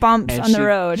many bumps on the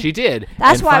road. She did.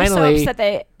 That's why I'm so upset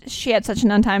that she had such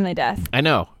an untimely death. I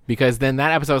know. Because then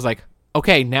that episode was like,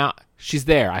 okay, now she's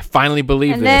there. I finally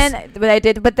believe this. And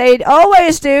then what they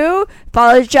always do,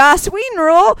 follow Joss Whedon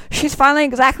rule. She's finally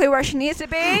exactly where she needs to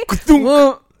be.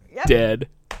 Yep. Dead.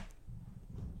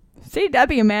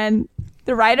 CW, man.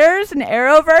 The writers in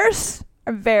Arrowverse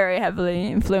are very heavily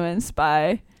influenced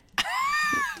by...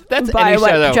 That's by any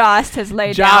what show, though. Joss has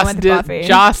laid down with Buffy.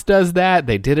 Joss does that.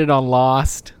 They did it on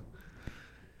Lost.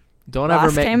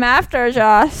 Lost came after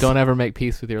Joss. Don't ever make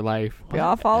peace with your life. We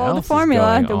all follow the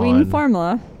formula, the Whedon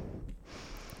formula.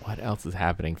 What else is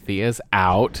happening? Thea's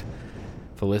out.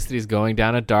 Felicity's going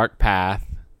down a dark path.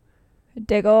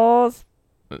 Diggle's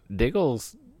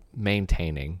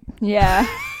maintaining. Yeah.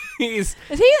 He's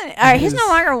no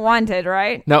longer wanted,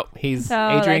 right? No,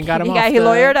 Adrian got him off. He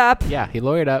lawyered up. Yeah, he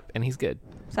lawyered up, and he's good.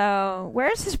 So,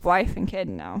 where's his wife and kid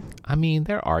now? I mean,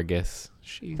 they're Argus.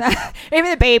 Even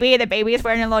the baby is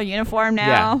wearing a little uniform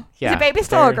now. Yeah. Is the baby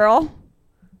still a girl?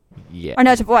 Yeah. Or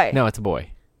no, it's a boy? No, it's a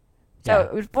boy. So,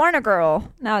 it was born a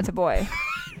girl, now it's a boy.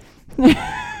 You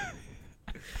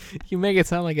make it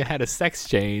sound like it had a sex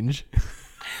change.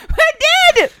 It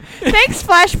did! Thanks,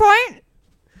 Flashpoint.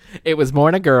 It was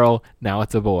born a girl, now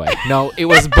it's a boy. No, it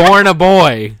was born a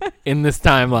boy in this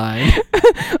timeline.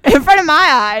 In front of my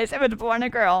eyes, it was born a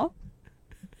girl.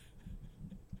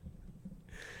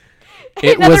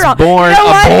 It was born a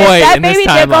boy in this timeline. That baby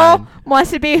Diggle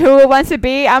wants to be who it wants to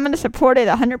be. I'm going to support it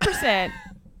 100%.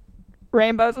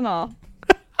 Rainbows and all.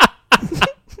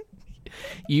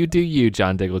 You do you,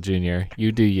 John Diggle Jr.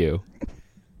 You do you.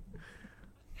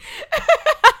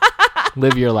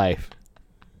 Live your life.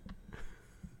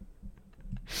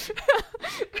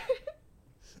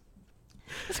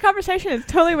 This conversation has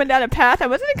totally went down a path I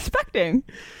wasn't expecting.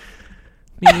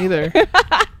 Me neither.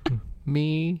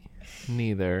 Me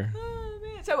neither. Oh,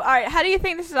 man. So, all right, how do you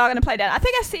think this is all going to play down? I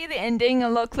think I see the ending a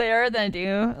little clearer than I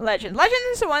do Legends. Legends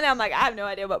is the one that I'm like, I have no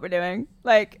idea what we're doing.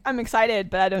 Like, I'm excited,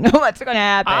 but I don't know what's going to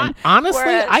happen. Honestly,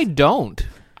 I don't.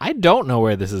 I don't know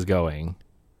where this is going.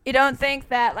 You don't think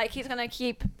that, like, he's going to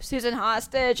keep Susan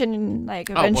hostage and, like,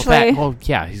 eventually...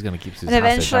 yeah, he's going to keep Susan hostage. And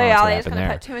eventually Ollie's going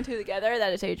to put two and two together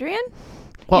that it's Adrian?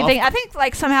 Well, I think,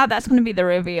 like, somehow that's going to be the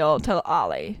reveal to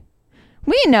Ollie.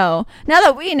 We know. Now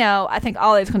that we know, I think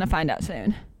Ollie's going to find out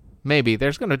soon. Maybe.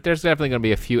 There's definitely going to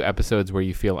be a few episodes where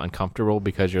you feel uncomfortable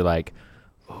because you're like,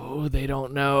 oh, they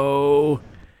don't know.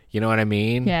 You know what I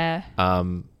mean? Yeah.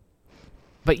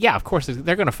 But yeah, of course,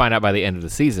 they're going to find out by the end of the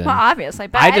season. Well, obviously,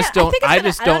 but I just don't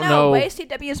know. The way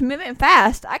CW is moving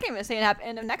fast, I can't even see it happen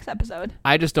end of next episode.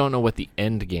 I just don't know what the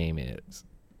end game is.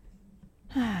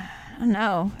 I don't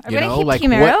know. Are we going to keep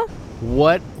Team Arrow?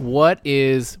 What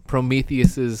is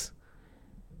Prometheus's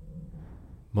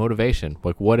motivation?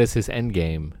 Like, what is his end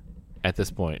game at this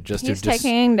point? He's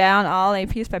taking down Ollie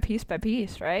piece by piece by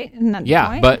piece, right? Isn't that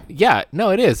the point?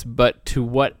 No, it is. But to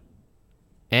what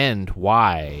end?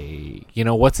 Why?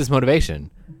 What's his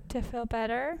motivation? To feel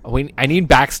better. I need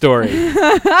backstory.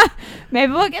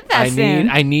 Maybe we'll get that soon.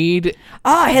 I need.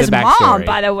 Oh, his mom,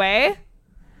 by the way.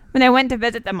 When they went to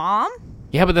visit the mom.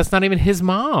 Yeah, but that's not even his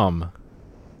mom.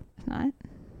 It's not.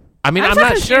 I mean, I'm so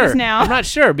not sure. Now. I'm not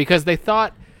sure because they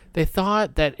thought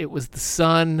that it was the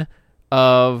son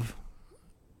of.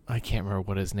 I can't remember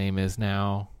what his name is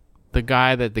now. The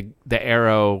guy that the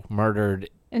Arrow murdered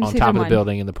In on season top of the one.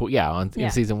 building in the pool. Yeah,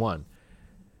 in season 1.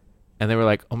 And they were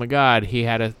like, oh my God, he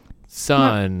had a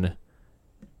son.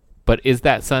 But is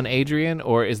that son Adrian,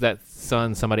 or is that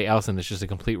son somebody else and it's just a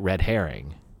complete red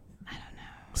herring? I don't know.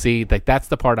 See, like that's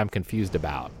the part I'm confused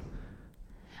about.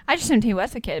 I just assumed he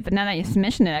was a kid, but now that you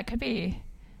mentioned it could be.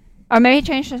 Or maybe he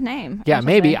changed his name. Yeah,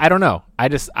 maybe. I don't know.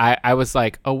 I was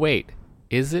like, oh wait,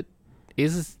 is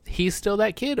he still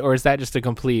that kid, or is that just a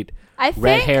complete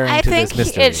red herring to this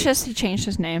mystery? It's just he changed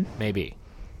his name. Maybe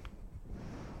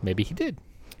he did.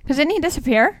 Because didn't he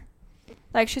disappear?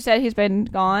 Like she said, he's been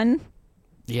gone.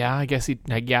 Yeah, I guess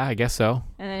so.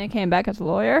 And then he came back as a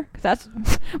lawyer. Cause that's.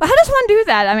 Well, how does one do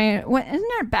that? I mean, isn't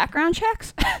there background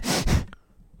checks?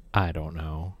 I don't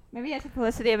know. Maybe he has a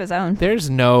publicity of his own. There's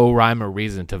no rhyme or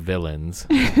reason to villains.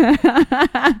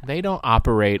 They don't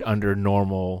operate under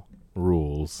normal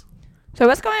rules. So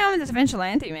what's going on with this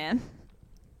vigilante man?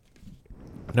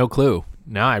 No clue.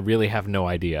 Now I really have no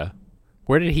idea.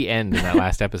 Where did he end in that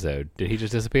last episode? Did he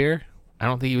just disappear? I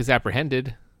don't think he was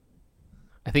apprehended.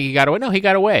 I think he got away. No, he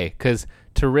got away because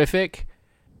Terrific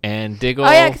and Diggle.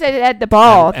 Oh yeah, because they had the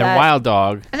ball and Wild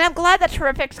Dog. And I'm glad that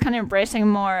Terrific's kind of embracing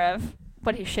more of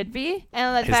what he should be,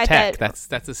 and the his fact tech. that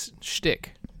that's a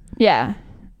shtick. Yeah,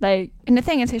 like, and the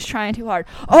thing is, he's trying too hard.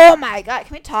 Oh my God,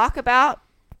 can we talk about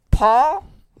Paul?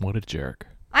 What a jerk!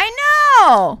 I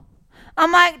know.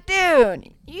 I'm like,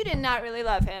 dude, you did not really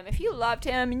love him. If you loved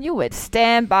him, you would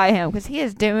stand by him because he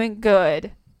is doing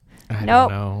good. I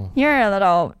don't know. You're a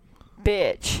little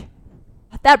bitch.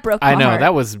 That broke my I know heart.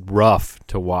 that was rough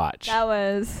to watch. That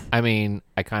was. I mean,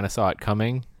 I kind of saw it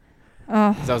coming.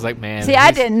 Oh. So I was like, man. See,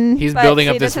 I didn't. He's building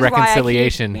up this is why I keep,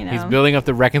 reconciliation. He's building up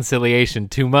the reconciliation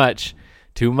too much.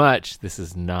 Too much. This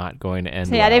is not going to end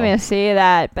well. I didn't even see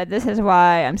that, but this is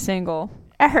why I'm single.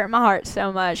 It hurt my heart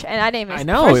so much, and I didn't even. I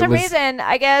know. For some reason,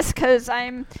 I guess, because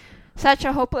I'm such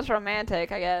a hopeless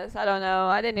romantic. I guess I don't know.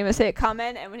 I didn't even see it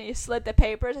coming, and when he slid the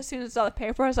papers, as soon as I saw the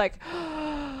paper, I was like,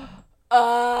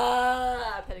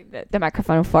 putting the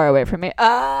microphone far away from me.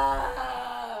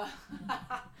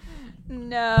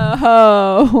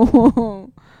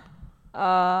 No.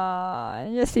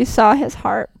 Just you saw his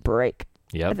heart break.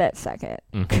 Yep. At that second.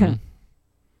 Mm-hmm.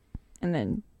 And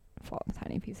then fall in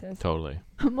tiny pieces. Totally.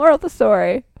 Moral of the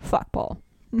story: fuck Paul.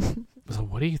 So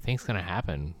what do you think's gonna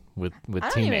happen with I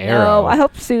don't Team even Arrow? know. I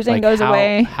hope Susan goes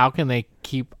away. How can they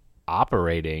keep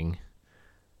operating?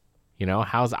 You know,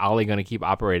 how's Ollie gonna keep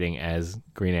operating as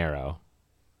Green Arrow?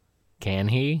 Can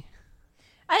he?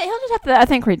 He'll just have to, I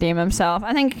think, redeem himself.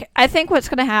 I think what's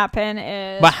going to happen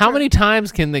is... But how many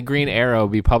times can the Green Arrow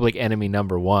be public enemy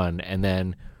number 1 and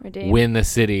then win the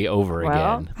city over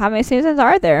again? How many seasons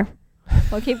are there?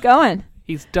 We'll keep going.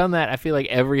 He's done that, I feel like,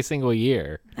 every single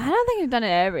year. I don't think he's done it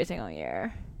every single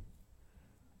year.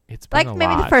 It's been a lot.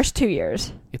 Maybe the first 2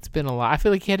 years. It's been a lot. I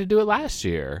feel like he had to do it last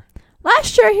year.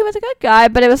 Last year, he was a good guy,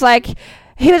 but it was like...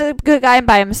 He was a good guy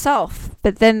by himself,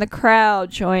 but then the crowd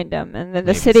joined him, and then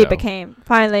the city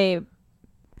finally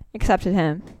accepted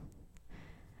him.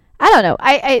 I don't know.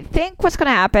 I think what's going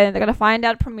to happen, they're going to find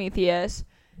out Prometheus.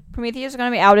 Prometheus is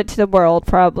going to be outed to the world,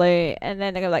 probably, and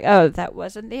then they're going to be like, oh, that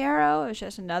wasn't the Arrow? It was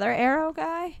just another Arrow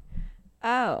guy?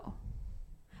 Oh.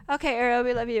 Okay, Arrow,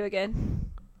 we love you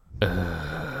again.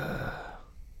 I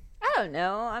don't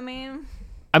know. I mean,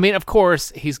 of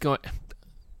course, he is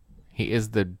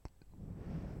the...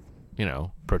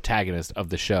 protagonist of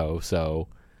the show, so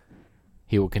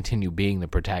he will continue being the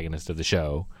protagonist of the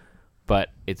show. But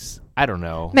I don't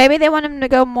know. Maybe they want him to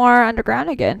go more underground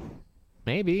again.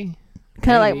 Maybe.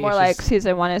 Kind of like more like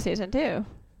season 1 and season 2.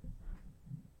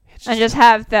 And just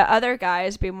have the other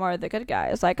guys be more the good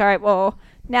guys. Like, all right, well,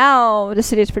 now the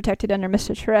city is protected under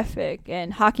Mr. Terrific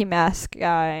and Hockey Mask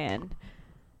Guy and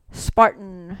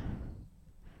Spartan.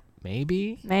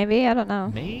 Maybe, I don't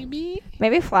know. Maybe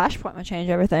Flashpoint will change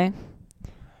everything.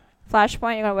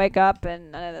 Flashpoint, you're going to wake up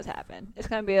and none of this happened. It's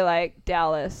going to be like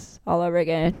Dallas all over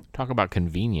again. Talk about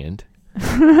convenient.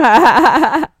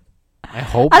 I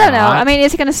hope I don't know. I mean,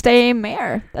 is he going to stay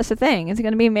mayor? That's the thing. Is he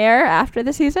going to be mayor after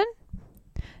the season?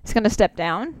 He's going to step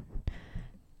down?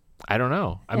 I don't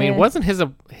know. I mean, wasn't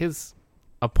his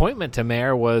appointment to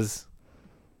mayor was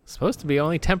supposed to be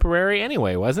only temporary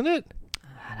anyway, wasn't it?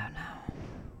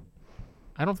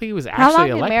 I don't think he was actually elected.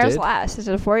 How long do mayors last? Is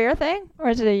it a 4-year thing or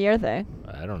is it a year thing?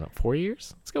 I don't know. 4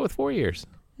 years? Let's go with 4 years.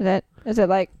 Is it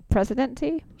like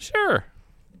presidency? Sure.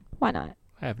 Why not?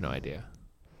 I have no idea.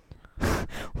 How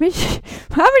do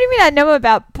you mean I know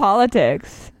about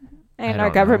politics and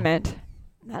our government?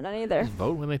 I don't either. Just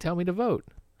vote when they tell me to vote.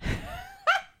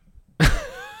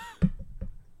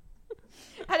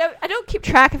 I I don't keep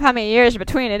track of how many years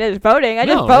between it is voting. I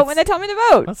just No, vote when they tell me to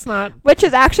vote. That's not. Which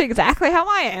is actually exactly how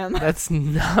I am. That's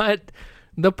not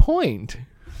the point.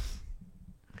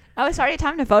 Oh, it's already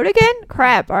time to vote again?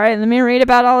 Crap. All right, let me read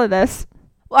about all of this.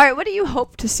 All right, what do you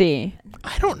hope to see?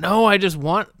 I don't know. I just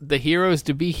want the heroes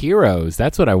to be heroes.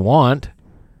 That's what I want.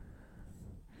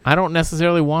 I don't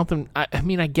necessarily want them. I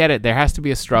mean, I get it. There has to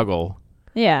be a struggle.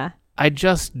 Yeah. I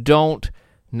just don't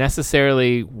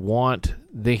necessarily want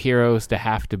the heroes to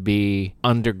have to be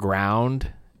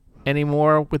underground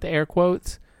anymore, with air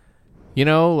quotes. You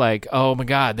know, like, oh my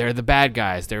God, they're the bad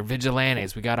guys. They're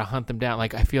vigilantes. We got to hunt them down.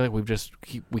 Like, I feel like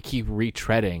we keep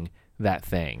retreading that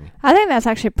thing. I think that's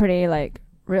actually pretty, like,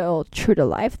 real true to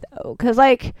life, though. Because,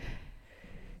 like,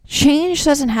 change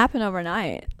doesn't happen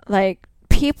overnight. Like,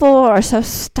 people are so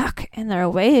stuck in their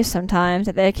ways sometimes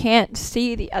that they can't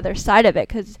see the other side of it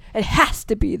because it has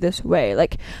to be this way.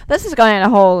 Like, this is going in a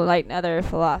whole, like, another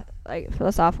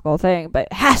philosophical thing, but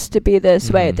it has to be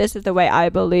this way. This is the way I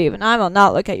believe, and I will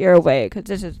not look at your way because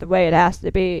this is the way it has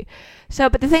to be. So,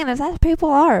 but the thing is, that's people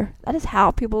are. That is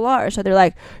how people are. So they're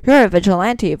like, you're a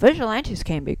vigilante. Vigilantes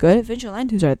can't be good.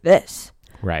 Vigilantes are this.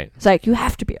 Right. It's like, you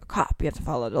have to be a cop. You have to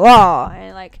follow the law.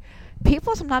 And, like,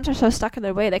 people sometimes are so stuck in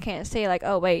their way they can't see, like,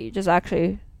 oh, wait, you just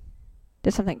actually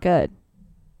did something good.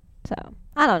 So,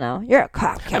 I don't know. You're a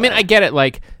cop killer. I mean, I get it.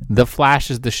 Like, The Flash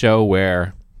is the show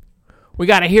where we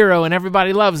got a hero and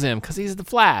everybody loves him because he's the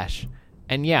Flash.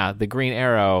 And yeah, the Green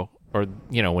Arrow, or,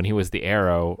 you know, when he was the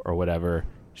Arrow or whatever,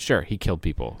 sure, he killed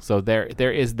people. So there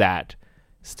is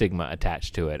stigma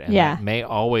attached to it. And that may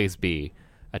always be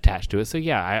attached to it. So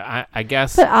yeah, I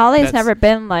guess. But Ollie's never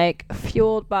been, like,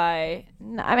 fueled by,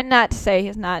 I mean, not to say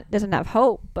doesn't have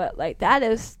hope, but, like, that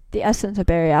is the essence of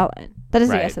Barry Allen. That is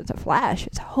the essence of Flash.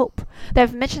 It's hope.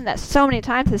 They've mentioned that so many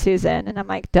times this season, and I'm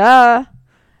like, duh.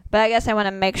 But I guess I want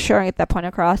to make sure and get that point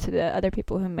across to the other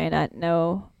people who may not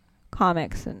know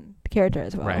comics and the character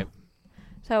as well. Right.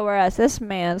 So whereas this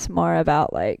man's more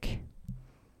about, like,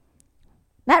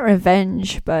 not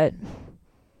revenge, but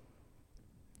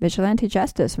vigilante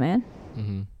justice, man.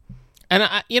 Mm-hmm. And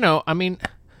I mean,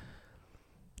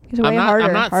 he's way harder.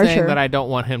 I'm not harsher. saying that I don't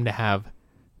want him to have.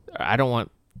 I don't want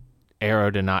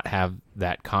Arrow to not have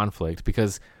that conflict,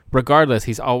 because regardless,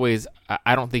 he's always.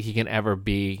 I don't think he can ever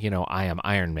be. I am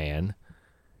Iron Man.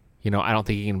 I don't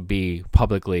think he can be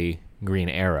publicly Green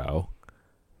Arrow.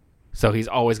 So he's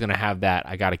always going to have that.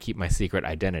 I got to keep my secret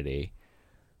identity.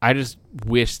 I just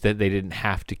wish that they didn't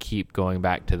have to keep going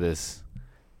back to this.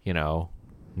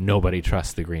 Nobody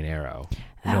trusts the Green Arrow.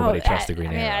 Nobody trusts the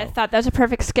Green Arrow. I thought that was a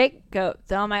perfect scapegoat.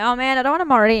 So I'm like, oh man, I don't want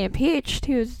him already impeached.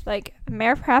 He was like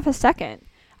mayor for half a second.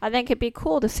 I think it'd be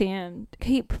cool to see him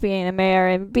keep being a mayor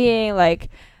and being like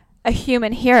a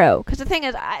human hero. Because the thing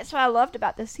is, that's what I loved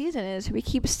about this season is we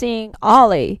keep seeing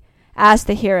Ollie as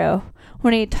the hero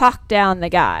when he talked down the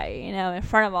guy, in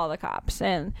front of all the cops,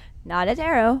 and not as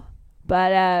Arrow,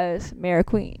 but as Mayor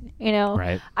Queen,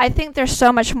 Right. I think there's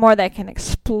so much more that can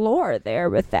explore there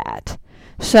with that.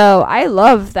 So I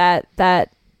love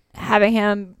that having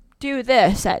him do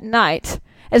this at night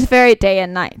is very day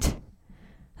and night.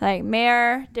 Like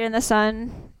Mayor during the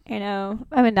sun, I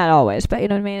mean, not always, but you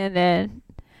know what I mean? And then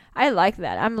I like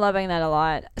that. I'm loving that a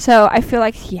lot. So I feel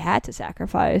like he had to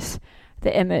sacrifice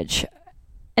the image.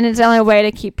 And it's the only way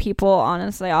to keep people,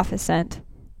 honestly, off his scent.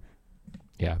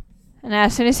 Yeah. And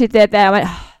as soon as he did that, I went,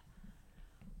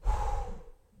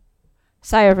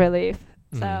 sigh of relief.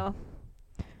 So,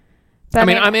 I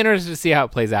mean, I'm interested to see how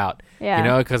it plays out.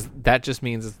 Yeah. Because that just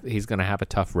means he's going to have a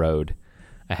tough road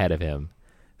ahead of him.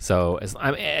 So, as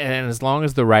long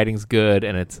as the writing's good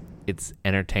and it's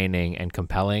entertaining and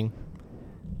compelling,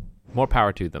 more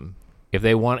power to them. If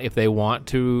they want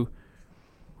to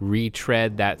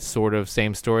retread that sort of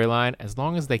same storyline, as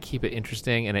long as they keep it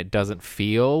interesting and it doesn't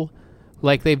feel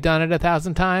like they've done it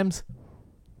 1,000 times,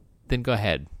 then go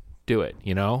ahead, do it,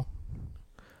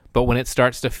 But when it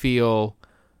starts to feel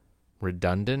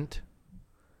redundant,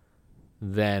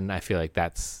 then I feel like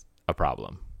that's a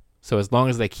problem. So as long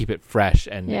as they keep it fresh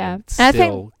and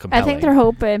still compelling. I think they're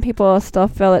hoping people still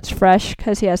feel it's fresh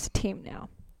because he has a team now.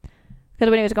 Because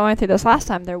when he was going through this last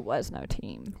time, there was no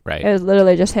team. Right. It was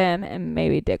literally just him and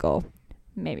maybe Diggle,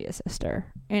 maybe a sister,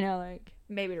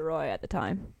 maybe Roy at the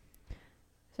time.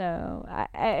 So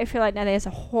I feel like now there's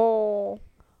a whole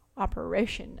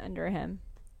operation under him.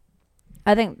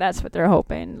 I think that's what they're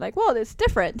hoping. Like, well, it's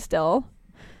different still.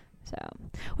 So,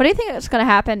 what do you think is going to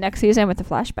happen next season with the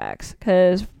flashbacks?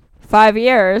 Because 5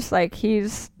 years, like,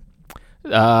 he's...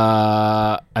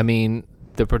 I mean,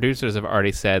 the producers have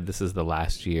already said this is the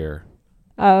last year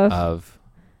of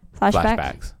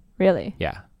flashbacks. Really?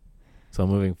 Yeah. So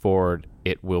moving forward,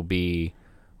 it will be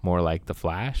more like The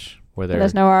Flash, where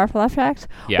There's no more flashbacks?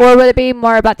 Yeah. Or would it be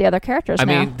more about the other characters I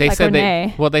now? mean, they like said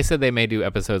Renee? they said they may do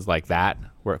episodes like that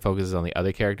where it focuses on the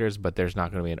other characters, but there's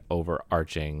not going to be an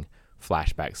overarching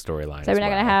flashback storyline. So we're not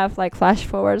going to have like flash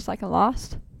forwards like in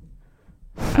Lost?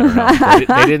 I don't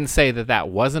know. They didn't say that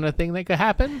wasn't a thing that could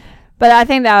happen. But I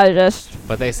think that would just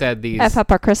But they said F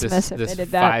up our Christmas if this they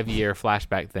did that. 5-year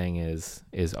flashback thing is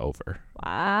over.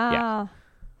 Wow. Yeah.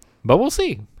 But we'll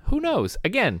see. Who knows?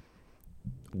 Again,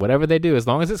 whatever they do, as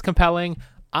long as it's compelling,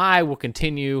 I will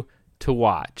continue to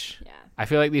watch. Yeah. I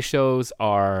feel like these shows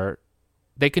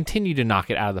they continue to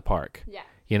knock it out of the park. Yeah.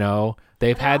 You know,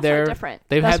 they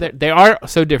are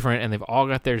so different, and they've all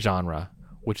got their genre,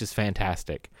 which is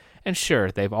fantastic. And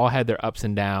sure, they've all had their ups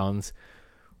and downs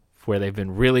where they've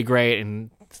been really great, and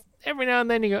every now and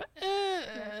then you go,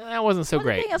 that wasn't so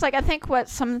great. The thing is, like, I think what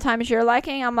sometimes you're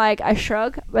liking, I'm like, I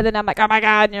shrug, but then I'm like, oh my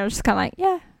God, and you're just kind of like,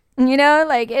 yeah. You know,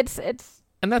 like, it's.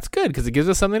 And that's good, because it gives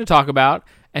us something to talk about,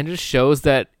 and just shows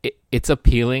that it's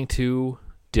appealing to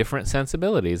different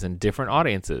sensibilities and different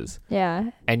audiences.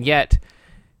 Yeah. And yet,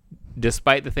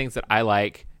 despite the things that I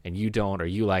like, and you don't, or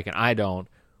you like and I don't,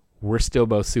 we're still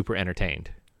both super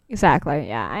entertained. Exactly.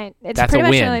 Yeah. It's That's pretty a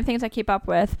much win. the only things I keep up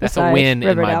with. That's a win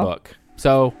Riverdale. in my book.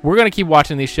 So we're going to keep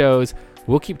watching these shows.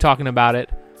 We'll keep talking about it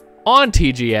on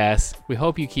TGS. We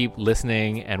hope you keep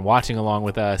listening and watching along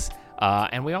with us.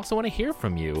 And we also want to hear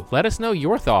from you. Let us know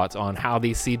your thoughts on how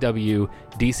these CW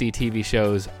DC TV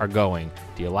shows are going.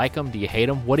 Do you like them? Do you hate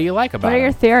them? What do you like about them? What are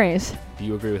your theories? Do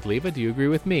you agree with Leva? Do you agree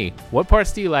with me? What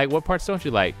parts do you like? What parts don't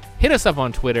you like? Hit us up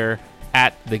on Twitter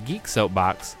at The Geek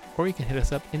Soapbox, or you can hit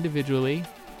us up individually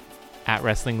at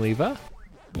Wrestling Leva.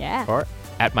 Yeah. Or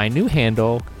at my new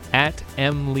handle at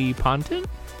mleeponton.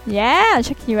 Yeah,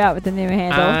 checking you out with the new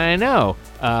handle. I know.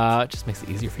 It just makes it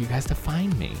easier for you guys to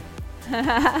find me.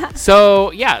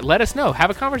 So, yeah, let us know. Have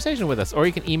a conversation with us. Or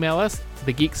you can email us,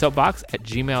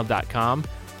 thegeeksoapbox@gmail.com.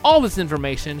 All this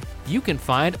information you can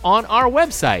find on our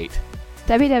website.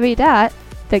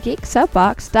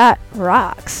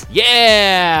 www.thegeeksoapbox.rocks.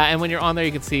 Yeah! And when you're on there,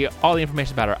 you can see all the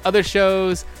information about our other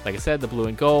shows. Like I said, the Blue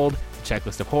and Gold, the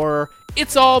Checklist of Horror.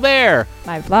 It's all there.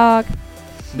 My vlog.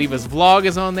 Leva's vlog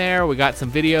is on there. We got some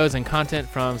videos and content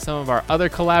from some of our other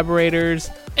collaborators.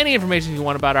 Any information you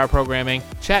want about our programming,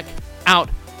 check out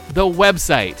the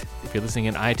website. If you're listening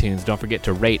in iTunes, don't forget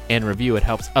to rate and review. It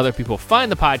helps other people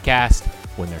find the podcast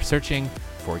when they're searching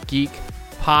for geek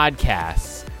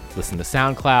podcasts. Listen to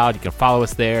SoundCloud. You can follow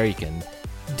us there. You can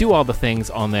do all the things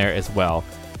on there as well.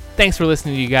 Thanks for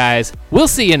listening, you guys. We'll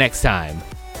see you next time.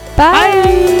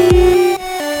 Bye.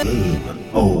 Game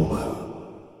over.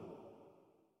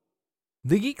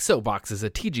 The Geek Soapbox is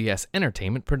a TGS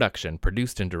Entertainment production,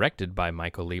 produced and directed by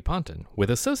Michael Lee Ponton,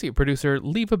 with associate producer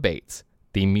Leva Bates,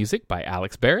 theme music by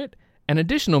Alex Barrett, and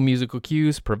additional musical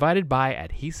cues provided by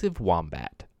Adhesive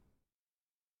Wombat.